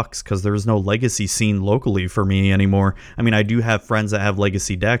sucks because there's no Legacy scene locally for me anymore. I mean, I do have friends that have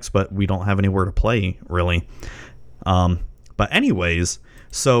Legacy decks, but we don't have anywhere to play really. But anyways,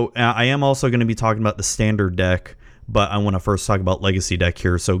 so I am also going to be talking about the Standard deck, but I want to first talk about Legacy deck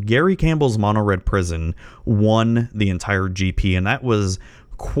here. So Gary Campbell's Mono Red Prison won the entire GP, and that was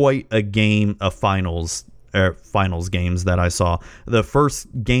quite a game of finals. finals games that I saw. The first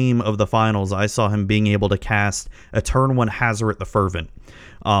game of the finals, I saw him being able to cast a turn 1 Hazoret the Fervent.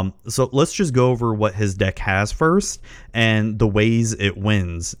 So let's just go over what his deck has first and the ways it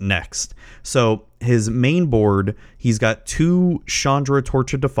wins next. So his main board, he's got 2 Chandra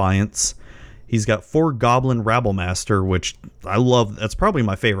Torch of Defiance. He's got 4 Goblin Rabblemaster, which I love. That's probably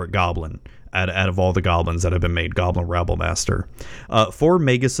my favorite goblin out of all the goblins that have been made, Goblin Rabblemaster. 4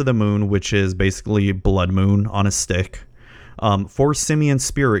 Magus of the Moon, which is basically Blood Moon on a stick. 4 Simian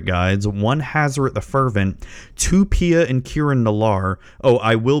Spirit Guides, 1 Hazoret the Fervent, 2 Pia and Kiran Nalar. Oh,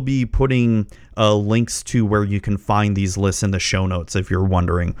 I will be putting links to where you can find these lists in the show notes if you're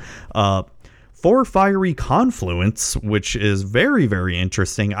wondering. 4 Fiery Confluence, which is very, very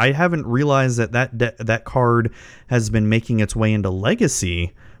interesting. I haven't realized that card has been making its way into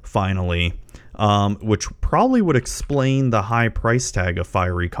Legacy finally, which probably would explain the high price tag of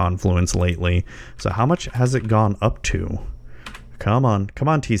Fiery Confluence lately. So how much has it gone up to? Come on,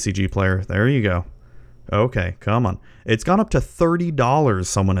 TCG player. There you go. Okay, come on. It's gone up to $30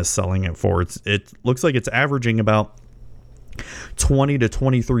 someone is selling it for. It looks like it's averaging about $20 to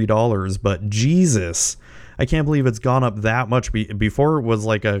 $23, but Jesus, I can't believe it's gone up that much. Before it was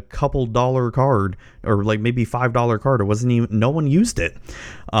like a couple dollar card, or like maybe $5 card. It wasn't even, no one used it.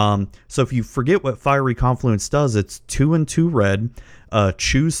 So if you forget what Fiery Confluence does, it's 2 and 2 red,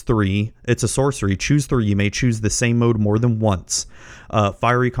 choose 3. It's a sorcery. Choose 3. You may choose the same mode more than once.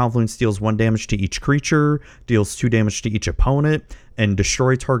 Fiery Confluence deals 1 damage to each creature, deals 2 damage to each opponent, and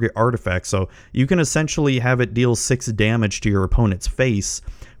destroy target artifact. So you can essentially have it deal 6 damage to your opponent's face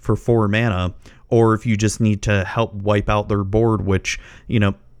for 4 mana, or if you just need to help wipe out their board, which, you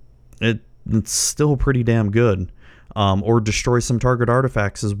know, it's still pretty damn good, or destroy some target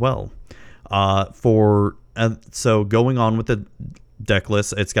artifacts as well. So going on with the deck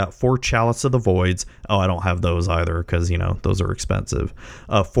list, it's got 4 Chalice of the Voids. Oh, I don't have those either because, you know, those are expensive.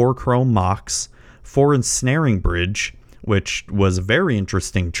 4 Chrome Mox, 4 Ensnaring Bridge, which was a very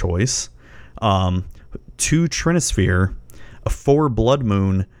interesting choice. 2 Trinisphere, 4 Blood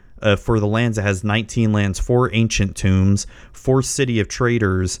Moon. For the lands, it has 19 lands, 4 Ancient Tombs, 4 City of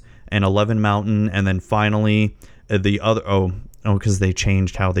Traders, and 11 Mountain, and then finally the other... because they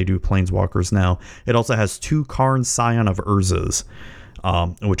changed how they do Planeswalkers now. It also has 2 Karn Scion of Urzas,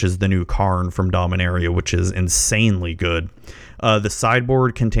 which is the new Karn from Dominaria, which is insanely good. The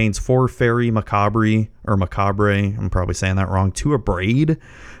sideboard contains 4 Fairy Macabre, I'm probably saying that wrong, 2 Abrade,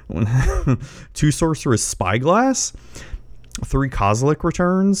 2 Sorceress Spyglass, 3 Kozilek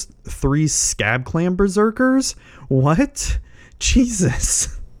Returns, 3 Scab Clan Berserkers. What?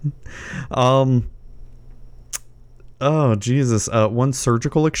 Jesus. Oh, Jesus. 1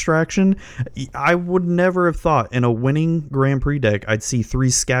 Surgical Extraction. I would never have thought in a winning Grand Prix deck I'd see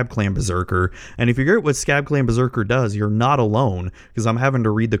 3 Scab Clan Berserker. And if you forget what Scab Clan Berserker does, you're not alone, because I'm having to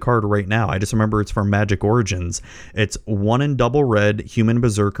read the card right now. I just remember it's from Magic Origins. It's 1 in double red, Human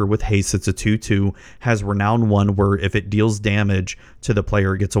Berserker with haste. It's a 2/2, has Renown 1, where if it deals damage to the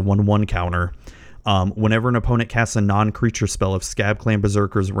player, it gets a 1/1 counter. Whenever an opponent casts a non-creature spell, if Scab Clan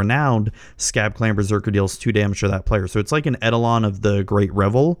Berserker is renowned, Scab Clan Berserker deals 2 damage to that player. So it's like an Eidolon of the Great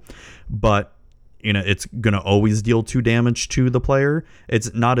Revel, but, you know, it's going to always deal 2 damage to the player.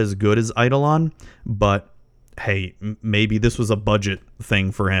 It's not as good as Eidolon, but hey, maybe this was a budget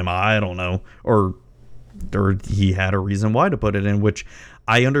thing for him. I don't know. Or he had a reason why to put it in, which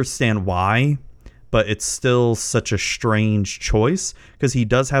I understand why, but it's still such a strange choice because he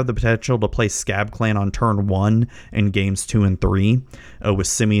does have the potential to play Scab Clan on turn 1 in games 2 and 3 with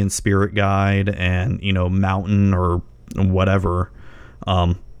Simian Spirit Guide and, you know, Mountain or whatever,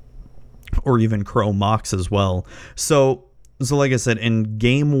 or even Chrome Mox as well. So like I said, in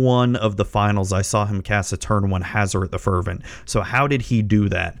game 1 of the finals, I saw him cast a turn 1 Hazoret the Fervent. So how did he do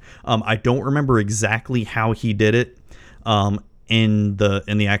that? I don't remember exactly how he did it. In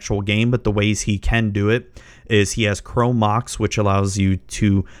the actual game, but the ways he can do it is he has Chrome Mox, which allows you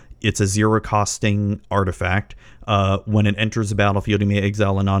to, it's a 0 costing artifact. When it enters the battlefield, you may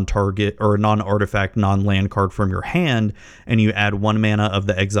exile a non-target or a non-artifact, non-land card from your hand, and you add 1 mana of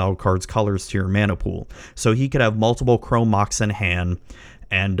the exiled card's colors to your mana pool. So he could have multiple Chrome Mox in hand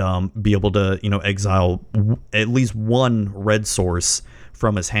and be able to, you know, exile at least 1 red source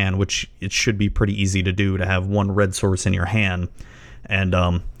from his hand, which it should be pretty easy to do, to have 1 red source in your hand and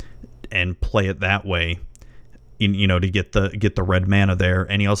play it that way, you know, to get the red mana there.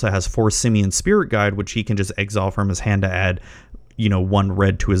 And he also has 4 Simian Spirit Guide, which he can just exile from his hand to add, you know, 1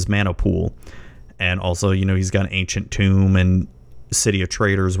 red to his mana pool. And also, you know, he's got an Ancient Tomb and City of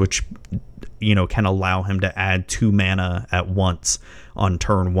Traders, which, you know, can allow him to add 2 mana at once on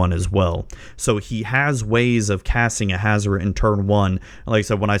turn 1 as well. So he has ways of casting a Hazoret in turn 1. Like I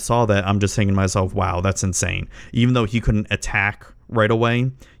said, when I saw that, I'm just thinking to myself, wow, that's insane. Even though he couldn't attack right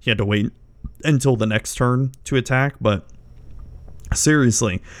away, he had to wait until the next turn to attack. But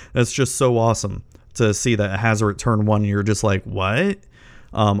seriously, that's just so awesome to see that Hazoret turn 1, and you're just like, what?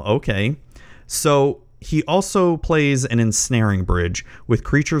 Okay. So he also plays an Ensnaring Bridge. With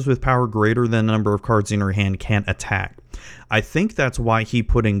creatures with power greater than the number of cards in your hand can't attack. I think that's why he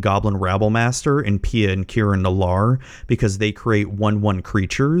put in Goblin Rabblemaster and Pia and Kiran Nalaar, because they create 1/1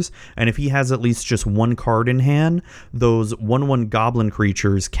 creatures, and if he has at least just 1 card in hand, those 1/1 goblin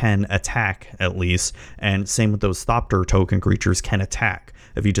creatures can attack at least, and same with those Thopter token creatures can attack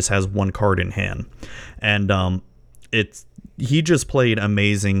if he just has 1 card in hand. And he just played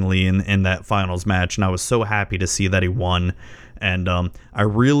amazingly in that finals match, and I was so happy to see that he won. And I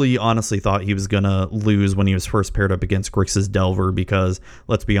really honestly thought he was going to lose when he was first paired up against Grixis Delver, because,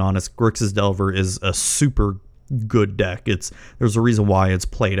 let's be honest, Grixis Delver is a super good deck. There's a reason why it's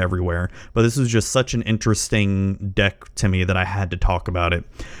played everywhere. But this was just such an interesting deck to me that I had to talk about it.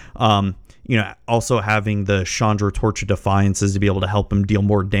 You know, also having the Chandra Torch of Defiances to be able to help him deal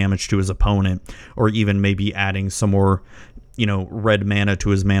more damage to his opponent, or even maybe adding some more, you know, red mana to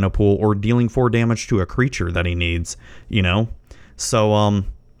his mana pool, or dealing 4 damage to a creature that he needs, you know. So, and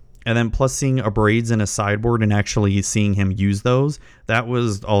then plus seeing Abrades in a sideboard and actually seeing him use those, that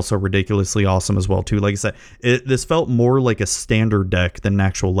was also ridiculously awesome as well, too. Like I said, this felt more like a standard deck than an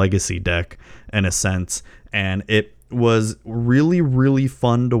actual legacy deck in a sense, and it was really, really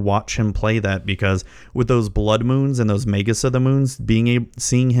fun to watch him play that, because with those Blood Moons and those Magus of the Moons,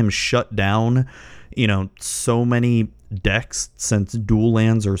 seeing him shut down, you know, so many decks, since dual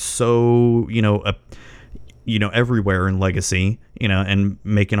lands are so, you know, everywhere in Legacy, you know, and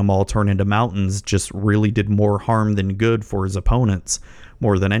making them all turn into mountains just really did more harm than good for his opponents,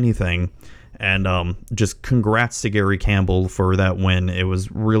 more than anything. And just congrats to Gary Campbell for that win. It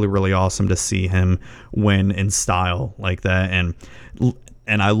was really, really awesome to see him win in style like that.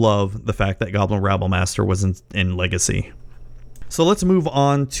 And I love the fact that Goblin Rabblemaster was in Legacy. So let's move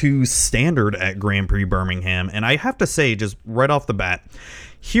on to Standard at Grand Prix Birmingham. And I have to say, just right off the bat,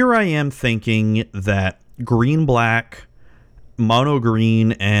 here I am thinking that green-black,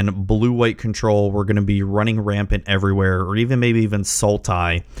 mono-green, and blue-white control were going to be running rampant everywhere, or maybe even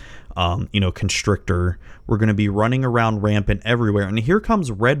Sultai, Constrictor, were going to be running around rampant everywhere. And here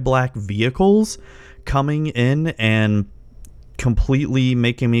comes red-black vehicles coming in and completely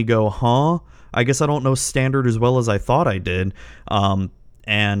making me go, huh? I guess I don't know Standard as well as I thought I did.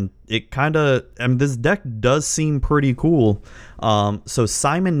 And it kind of, this deck does seem pretty cool. So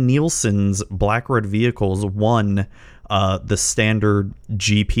Simon Nielsen's Black Red Vehicles won the Standard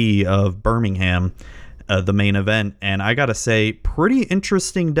GP of Birmingham, the main event. And I gotta say, pretty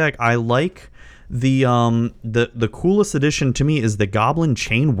interesting deck. I like the coolest addition to me is the Goblin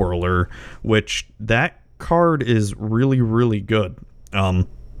Chain Whirler, which that card is really, really good.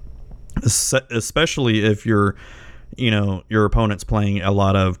 Especially if your opponent's playing a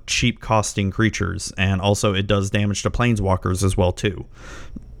lot of cheap costing creatures, and also it does damage to planeswalkers as well too.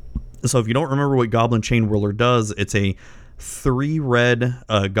 So if you don't remember what Goblin Chain Whirler does, it's a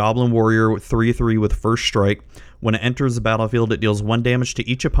 3-red Goblin Warrior with 3/3 with first strike. When it enters the battlefield, it deals 1 damage to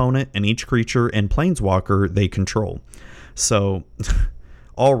each opponent and each creature and planeswalker they control. So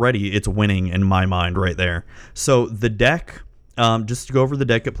already it's winning in my mind right there. So the deck, just to go over the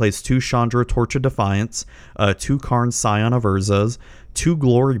deck, it plays 2 Chandra Torch of Defiance, 2 Karn Scion of Urzas, 2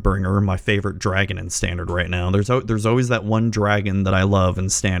 Glorybringer, my favorite dragon in Standard right now. There's always that one dragon that I love in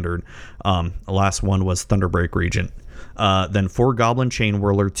Standard. The last one was Thunderbreak Regent. Then 4 Goblin Chain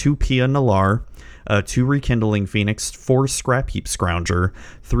Whirler, 2 Pia Nalaar, 2 Rekindling Phoenix, 4 Scrap Heap Scrounger,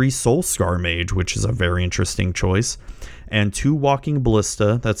 3 Soulscar Mage, which is a very interesting choice, and 2 Walking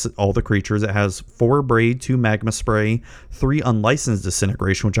Ballista. That's all the creatures. It has 4 Braid, 2 Magma Spray, 3 Unlicensed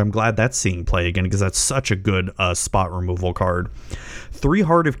Disintegration, which I'm glad that's seeing play again, because that's such a good spot removal card. 3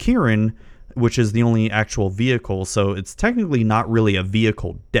 Heart of Kiran, which is the only actual vehicle, so it's technically not really a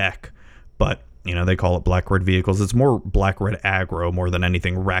vehicle deck, but they call it Black Red Vehicles. It's more Black Red aggro more than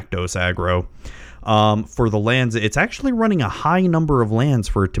anything Rakdos aggro. For the lands, it's actually running a high number of lands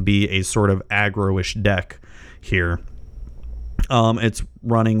for it to be a sort of aggro-ish deck here. It's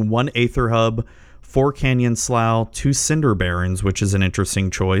running 1 Aether Hub, 4 Canyon Slough, 2 Cinder Barons, which is an interesting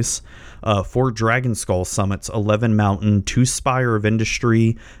choice, 4 Dragon Skull Summits, 11 Mountain, 2 Spire of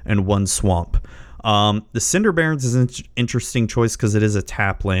Industry, and 1 Swamp. The Cinder Barons is an interesting choice because it is a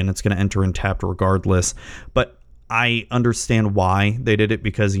tap land. It's going to enter in tapped regardless. But I understand why they did it,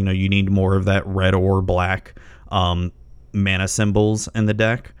 because, you need more of that red or black mana symbols in the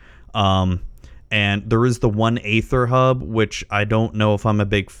deck. And there is the one Aether Hub, which I don't know if I'm a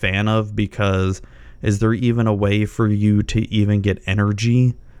big fan of, because is there even a way for you to even get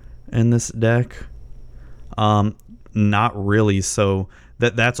energy in this deck? Not really. So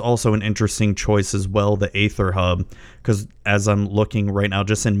that's also an interesting choice as well, the Aether Hub, because as I'm looking right now,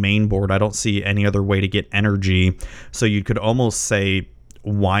 just in main board, I don't see any other way to get energy. So you could almost say,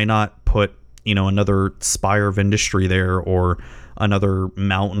 why not put, another Spire of Industry there, or another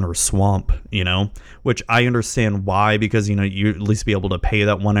mountain or swamp, which I understand why, because, you at least be able to pay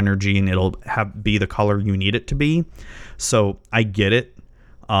that one energy and it'll be the color you need it to be. So I get it.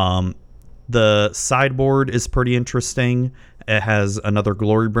 The sideboard is pretty interesting. It has another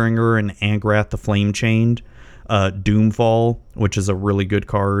Glorybringer and Angrath the Flame Chained, Doomfall, which is a really good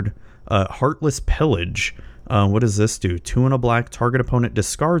card, Heartless Pillage. What does this do? 2 and a black, target opponent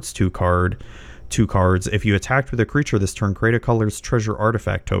discards 2 cards. If you attacked with a creature this turn, create a color's treasure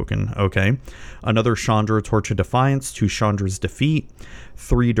artifact token. Okay. Another Chandra, Torch of Defiance, 2 Chandra's Defeat,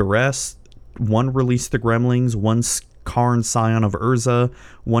 3 Duress, 1 Release the Gremlins, 1 Karn, Scion of Urza,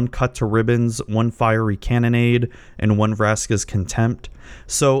 1 Cut to Ribbons, 1 Fiery Cannonade, and 1 Vraska's Contempt.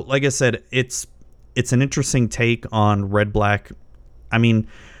 So, like I said, it's an interesting take on red-black. I mean,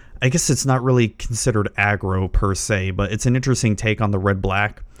 I guess it's not really considered aggro per se, but it's an interesting take on the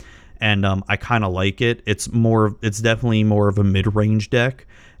red-black. And I kind of like it. It's definitely more of a mid-range deck.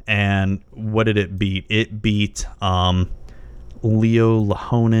 And what did it beat? It beat Leo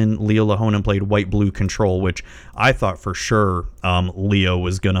Lahonen. Leo Lahonen played white-blue control, which I thought for sure Leo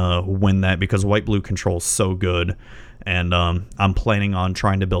was going to win that, because white-blue control is so good. And I'm planning on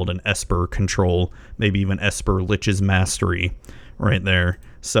trying to build an Esper control, maybe even Esper Lich's Mastery right there.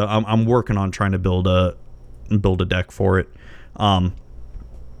 So I'm working on trying to build a deck for it.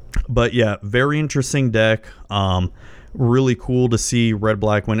 But yeah, very interesting deck. Really cool to see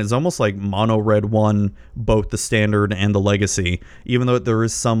red-black win. It's almost like mono red won both the standard and the legacy, even though there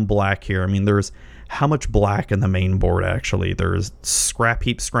is some black here. I mean, there's how much black in the main board, actually? There's Scrap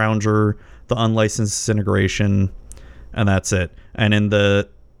Heap Scrounger, the Unlicensed Disintegration, and that's it. And in the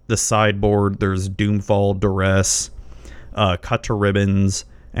sideboard, there's Doomfall, Duress, Cut to Ribbons,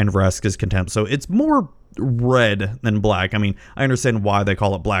 and Vraska's Contempt. So it's more red than black. I mean, I understand why they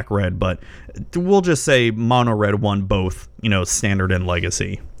call it black-red, but we'll just say mono red won both, standard and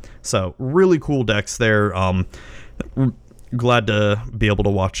legacy. So really cool decks there. Glad to be able to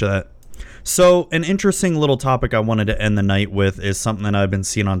watch that. So an interesting little topic I wanted to end the night with is something that I've been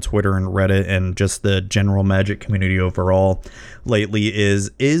seeing on Twitter and Reddit and just the general Magic community overall lately is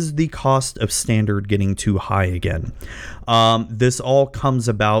the cost of standard getting too high again? This all comes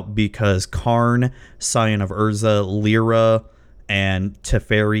about because Karn, Scion of Urza, Lyra, and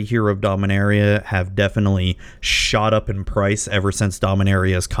Teferi, Hero of Dominaria, have definitely shot up in price ever since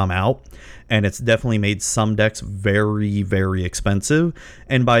Dominaria has come out. And it's definitely made some decks very, very expensive.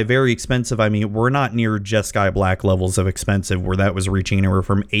 And by very expensive, I mean, we're not near Jeskai Black levels of expensive, where that was reaching anywhere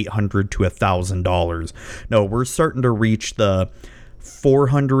from $800 to $1,000. No, we're starting to reach the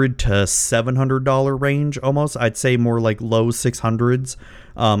 $400 to $700 range almost. I'd say more like low 600s,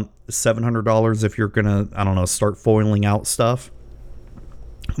 $700 if you're gonna, I don't know, start foiling out stuff.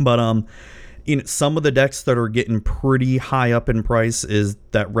 But some of the decks that are getting pretty high up in price is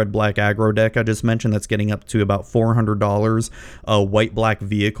that red-black aggro deck I just mentioned, that's getting up to about $400. White-black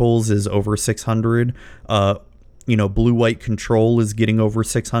Vehicles is over $600. Blue-white Control is getting over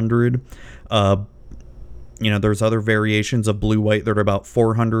 $600. There's other variations of blue-white that are about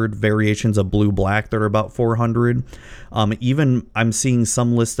 $400, variations of blue-black that are about $400. Even I'm seeing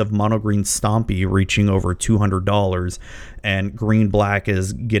some list of mono-green Stompy reaching over $200, and green-black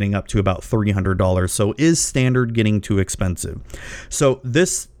is getting up to about $300. So is standard getting too expensive? So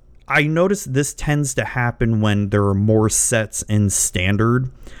I noticed this tends to happen when there are more sets in standard.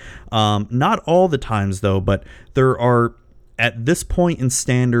 Not all the times, though, but there are... At this point in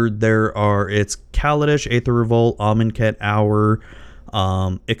standard, it's Kaladesh, Aether Revolt, Amonkhet Hour,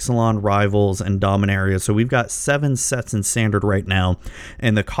 Ixalan Rivals, and Dominaria. So we've got 7 sets in standard right now,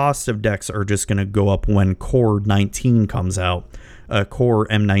 and the cost of decks are just going to go up when Core 19 comes out, Core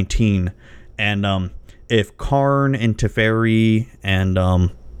M19. And if Karn and Teferi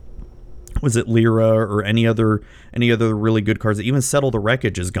and was it Lyra or any other any other really good cards. Even Settle the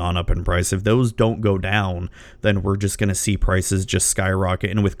Wreckage has gone up in price. If those don't go down, then we're just going to see prices just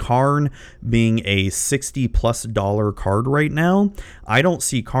skyrocket. And with Karn being a $60+ card right now, I don't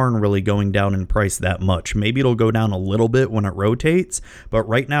see Karn really going down in price that much. Maybe it'll go down a little bit when it rotates, but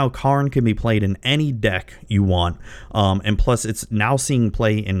right now Karn can be played in any deck you want. And plus it's now seeing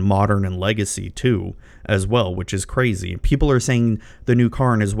play in Modern and Legacy too as well, which is crazy. People are saying the new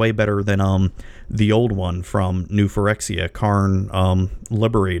Karn is way better than the old one from New Phyrexia, Karn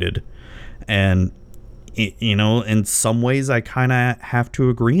Liberated. And you know, in some ways I kind of have to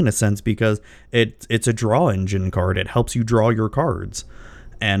agree in a sense, because it's a draw engine card. It helps you draw your cards.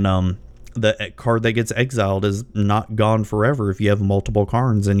 And the card that gets exiled is not gone forever if you have multiple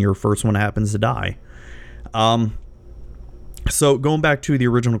Karns and your first one happens to die. So going back to the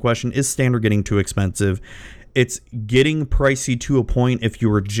original question, is Standard getting too expensive? It's getting pricey to a point if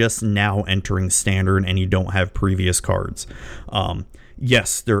you are just now entering Standard and you don't have previous cards.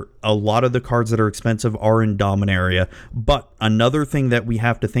 Yes, a lot of the cards that are expensive are in Dominaria, but another thing that we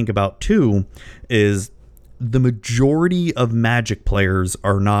have to think about too is the majority of Magic players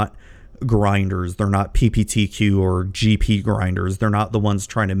are not grinders. They're not PPTQ or GP grinders. They're not the ones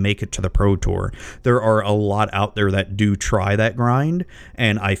trying to make it to the Pro Tour. There are a lot out there that do try that grind,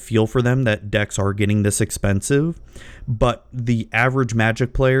 and I feel for them that decks are getting this expensive, but the average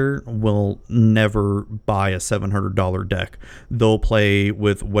Magic player will never buy a $700 deck. They'll play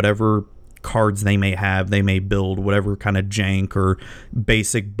with whatever cards they may have. They may build whatever kind of jank or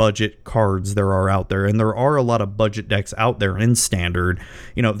basic budget cards there are out there, and there are a lot of budget decks out there in Standard.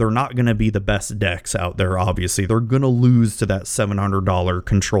 You know, they're not going to be the best decks out there. Obviously they're going to lose to that $700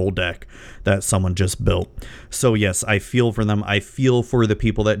 control deck that someone just built. So yes, I feel for them. I feel for the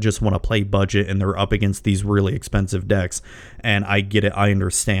people that just want to play budget and they're up against these really expensive decks, and I get it. I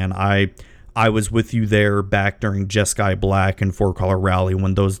understand. I was with you there back during Jeskai Black and Four Color Rally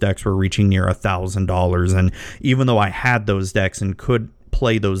when those decks were reaching near $1,000. And even though I had those decks and could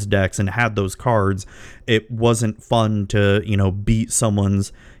play those decks and had those cards, it wasn't fun to, you know, beat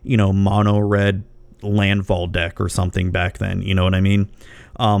someone's, you know, mono red landfall deck or something back then. You know what I mean?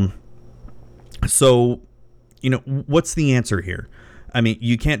 So, you know, what's the answer here? I mean,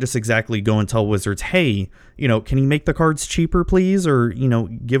 you can't just exactly go and tell Wizards, hey, you know, can you make the cards cheaper, please? Or, you know,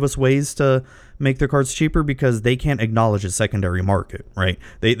 give us ways to make the cards cheaper, because they can't acknowledge a secondary market, right?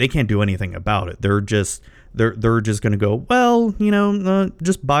 They can't do anything about it. They're just going to go, well, you know,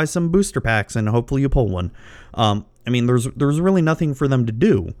 just buy some booster packs and hopefully you pull one. I mean, there's really nothing for them to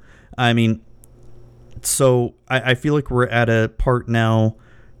do. I mean, so I feel like we're at a part now,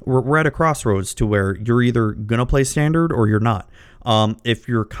 we're at a crossroads to where you're either going to play Standard or you're not. If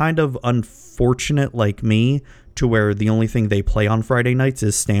you're kind of unfortunate like me, to where the only thing they play on Friday nights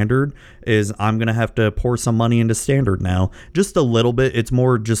is Standard, is I'm going to have to pour some money into Standard now. Just a little bit. It's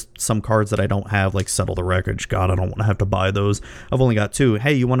more just some cards that I don't have, like Settle the Wreckage. God, I don't want to have to buy those. I've only got 2.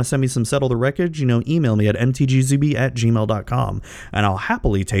 Hey, you want to send me some Settle the Wreckage? You know, email me at mtgzuby@gmail.com, and I'll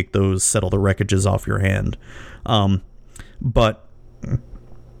happily take those Settle the Wreckages off your hand. But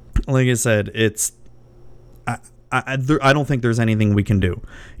like I said, it's... I don't think there's anything we can do.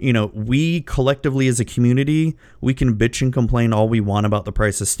 You know, we collectively as a community, we can bitch and complain all we want about the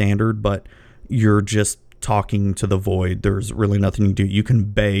price of Standard, but you're just talking to the void. There's really nothing you can do. You can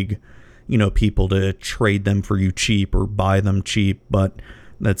beg, you know, people to trade them for you cheap or buy them cheap, but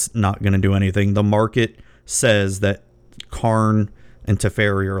that's not going to do anything. The market says that Karn and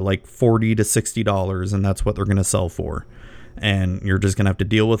Teferi are like $40 to $60, and that's what they're going to sell for. And you're just going to have to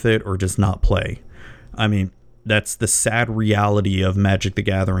deal with it or just not play. I mean, that's the sad reality of Magic the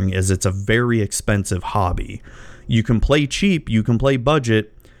Gathering, is it's a very expensive hobby. You can play cheap, you can play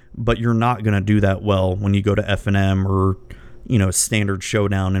budget, but you're not going to do that well when you go to FNM or, you know, Standard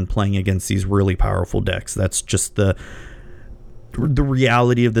Showdown and playing against these really powerful decks. That's just the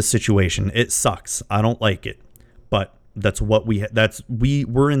reality of the situation. It sucks. I don't like it, but that's what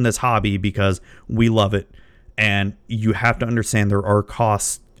we're in this hobby because we love it. And you have to understand there are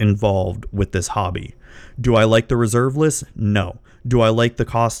costs involved with this hobby. Do I like the reserve list? No. Do I like the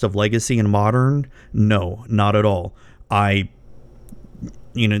cost of Legacy and Modern? No, not at all. That's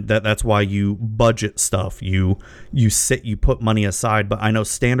why you budget stuff. You put money aside. But I know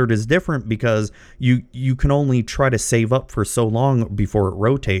Standard is different because you can only try to save up for so long before it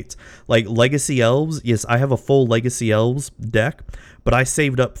rotates. Like Legacy Elves, yes, I have a full Legacy Elves deck, but I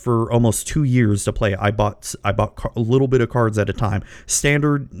saved up for almost 2 years to play. I bought a little bit of cards at a time.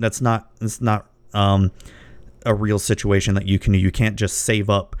 Standard, it's not a real situation that you can do. You can't just save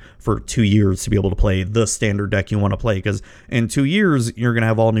up for 2 years to be able to play the Standard deck you want to play, because in 2 years you're going to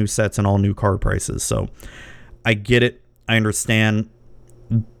have all new sets and all new card prices. So I get it. I understand.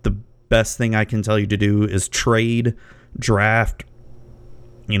 The best thing I can tell you to do is trade, draft,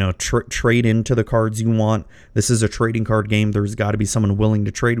 trade into the cards you want. This is a trading card game. There's got to be someone willing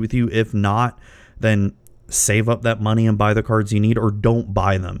to trade with you. If not, then save up that money and buy the cards you need, or don't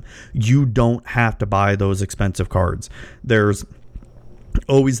buy them. You don't have to buy those expensive cards. There's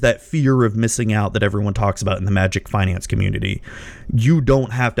always that fear of missing out that everyone talks about in the Magic finance community. You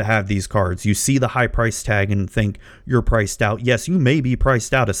don't have to have these cards. You see the high price tag and think you're priced out. Yes, you may be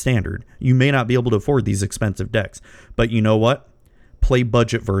priced out of standard. You may not be able to afford these expensive decks, but you know what? Play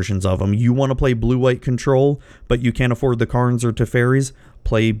budget versions of them. You want to play blue-white control, but you can't afford the Karns or Teferis?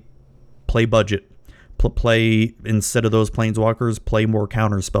 Play budget. Play, instead of those planeswalkers, play more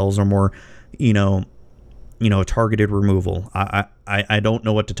counter spells or more, targeted removal. I don't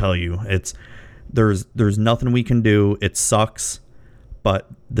know what to tell you. There's nothing we can do. It sucks, but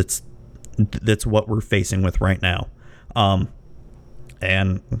that's what we're facing with right now.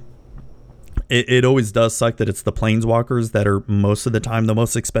 And it always does suck that it's the planeswalkers that are most of the time the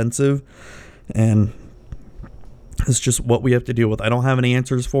most expensive, and it's just what we have to deal with. I don't have any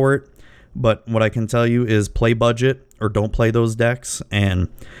answers for it, but what I can tell you is play budget or don't play those decks, and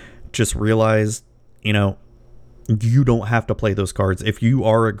just realize, you don't have to play those cards. If you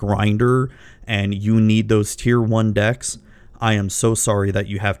are a grinder and you need those tier 1 decks, I am so sorry that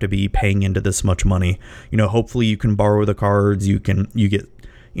you have to be paying into this much money. Hopefully you can borrow the cards.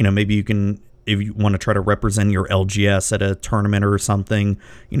 Maybe you can, if you want to try to represent your LGS at a tournament or something,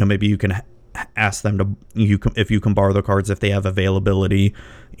 maybe you can ask them to, if you can borrow the cards if they have availability,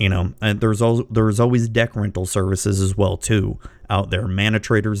 and there's always deck rental services as well too out there.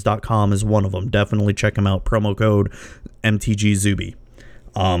 Manatraders.com is one of them. Definitely check them out. Promo code MTGZubi.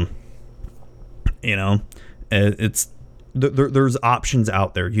 There's options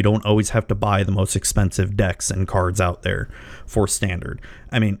out there. You don't always have to buy the most expensive decks and cards out there for standard.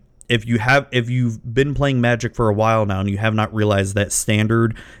 I mean, if you've been playing Magic for a while now and you have not realized that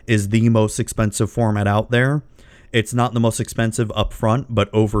standard is the most expensive format out there, it's not the most expensive up front, but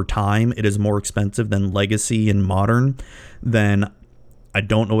over time it is more expensive than Legacy and Modern, then I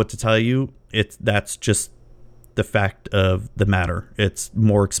don't know what to tell you. That's just the fact of the matter. It's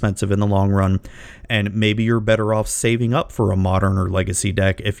more expensive in the long run, and maybe you're better off saving up for a Modern or Legacy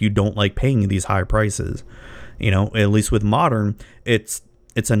deck if you don't like paying these high prices. At least with Modern, it's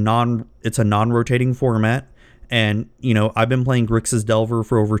a non-rotating format, and I've been playing Grixis Delver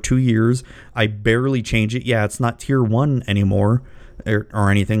for over 2 years. I barely change it. Yeah, it's not tier 1 anymore or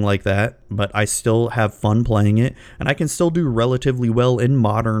anything like that, but I still have fun playing it, and I can still do relatively well in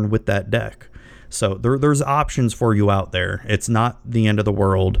Modern with that deck. So there's options for you out there. It's not the end of the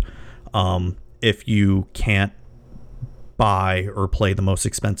world if you can't buy or play the most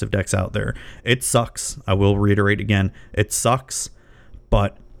expensive decks out there. It sucks. I will reiterate again. It sucks,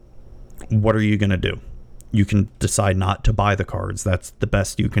 but what are you going to do? You can decide not to buy the cards. That's the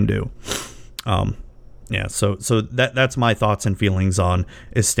best you can do. So that's my thoughts and feelings on,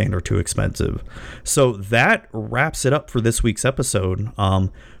 is standard too expensive? So that wraps it up for this week's episode.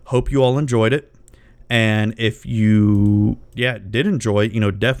 Hope you all enjoyed it. And if you did enjoy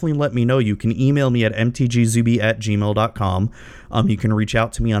it, definitely let me know. You can email me at mtgzubi@gmail.com. You can reach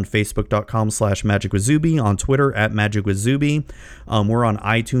out to me on facebook.com/magicwithzubi, on Twitter @magicwithzubi. We're on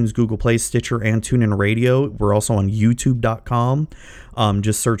iTunes, Google Play, Stitcher, and TuneIn Radio. We're also on youtube.com.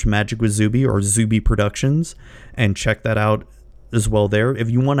 Just search Magic with Zubi or Zubi Productions and check that out as well there. If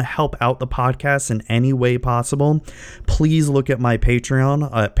you want to help out the podcast in any way possible, please look at my Patreon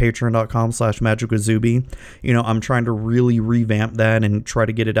at patreon.com/magicwithzubi. I'm trying to really revamp that and try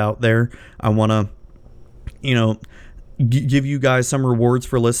to get it out there. I want to, give you guys some rewards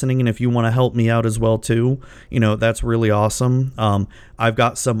for listening, and if you want to help me out as well too, that's really awesome. I've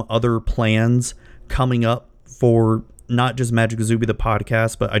got some other plans coming up for not just Magic with Zubi the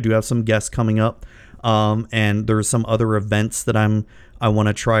podcast, but I do have some guests coming up. And there's some other events that I want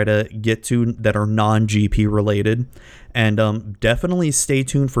to try to get to that are non-GP related. And definitely stay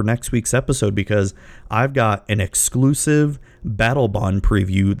tuned for next week's episode, because I've got an exclusive Battle Bond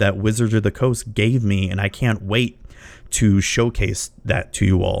preview that Wizards of the Coast gave me, and I can't wait to showcase that to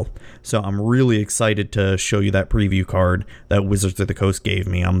you all. So I'm really excited to show you that preview card that Wizards of the Coast gave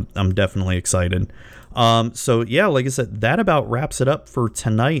me. I'm definitely excited. So yeah, like I said, that about wraps it up for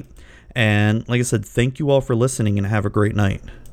tonight. And like I said, thank you all for listening, and have a great night.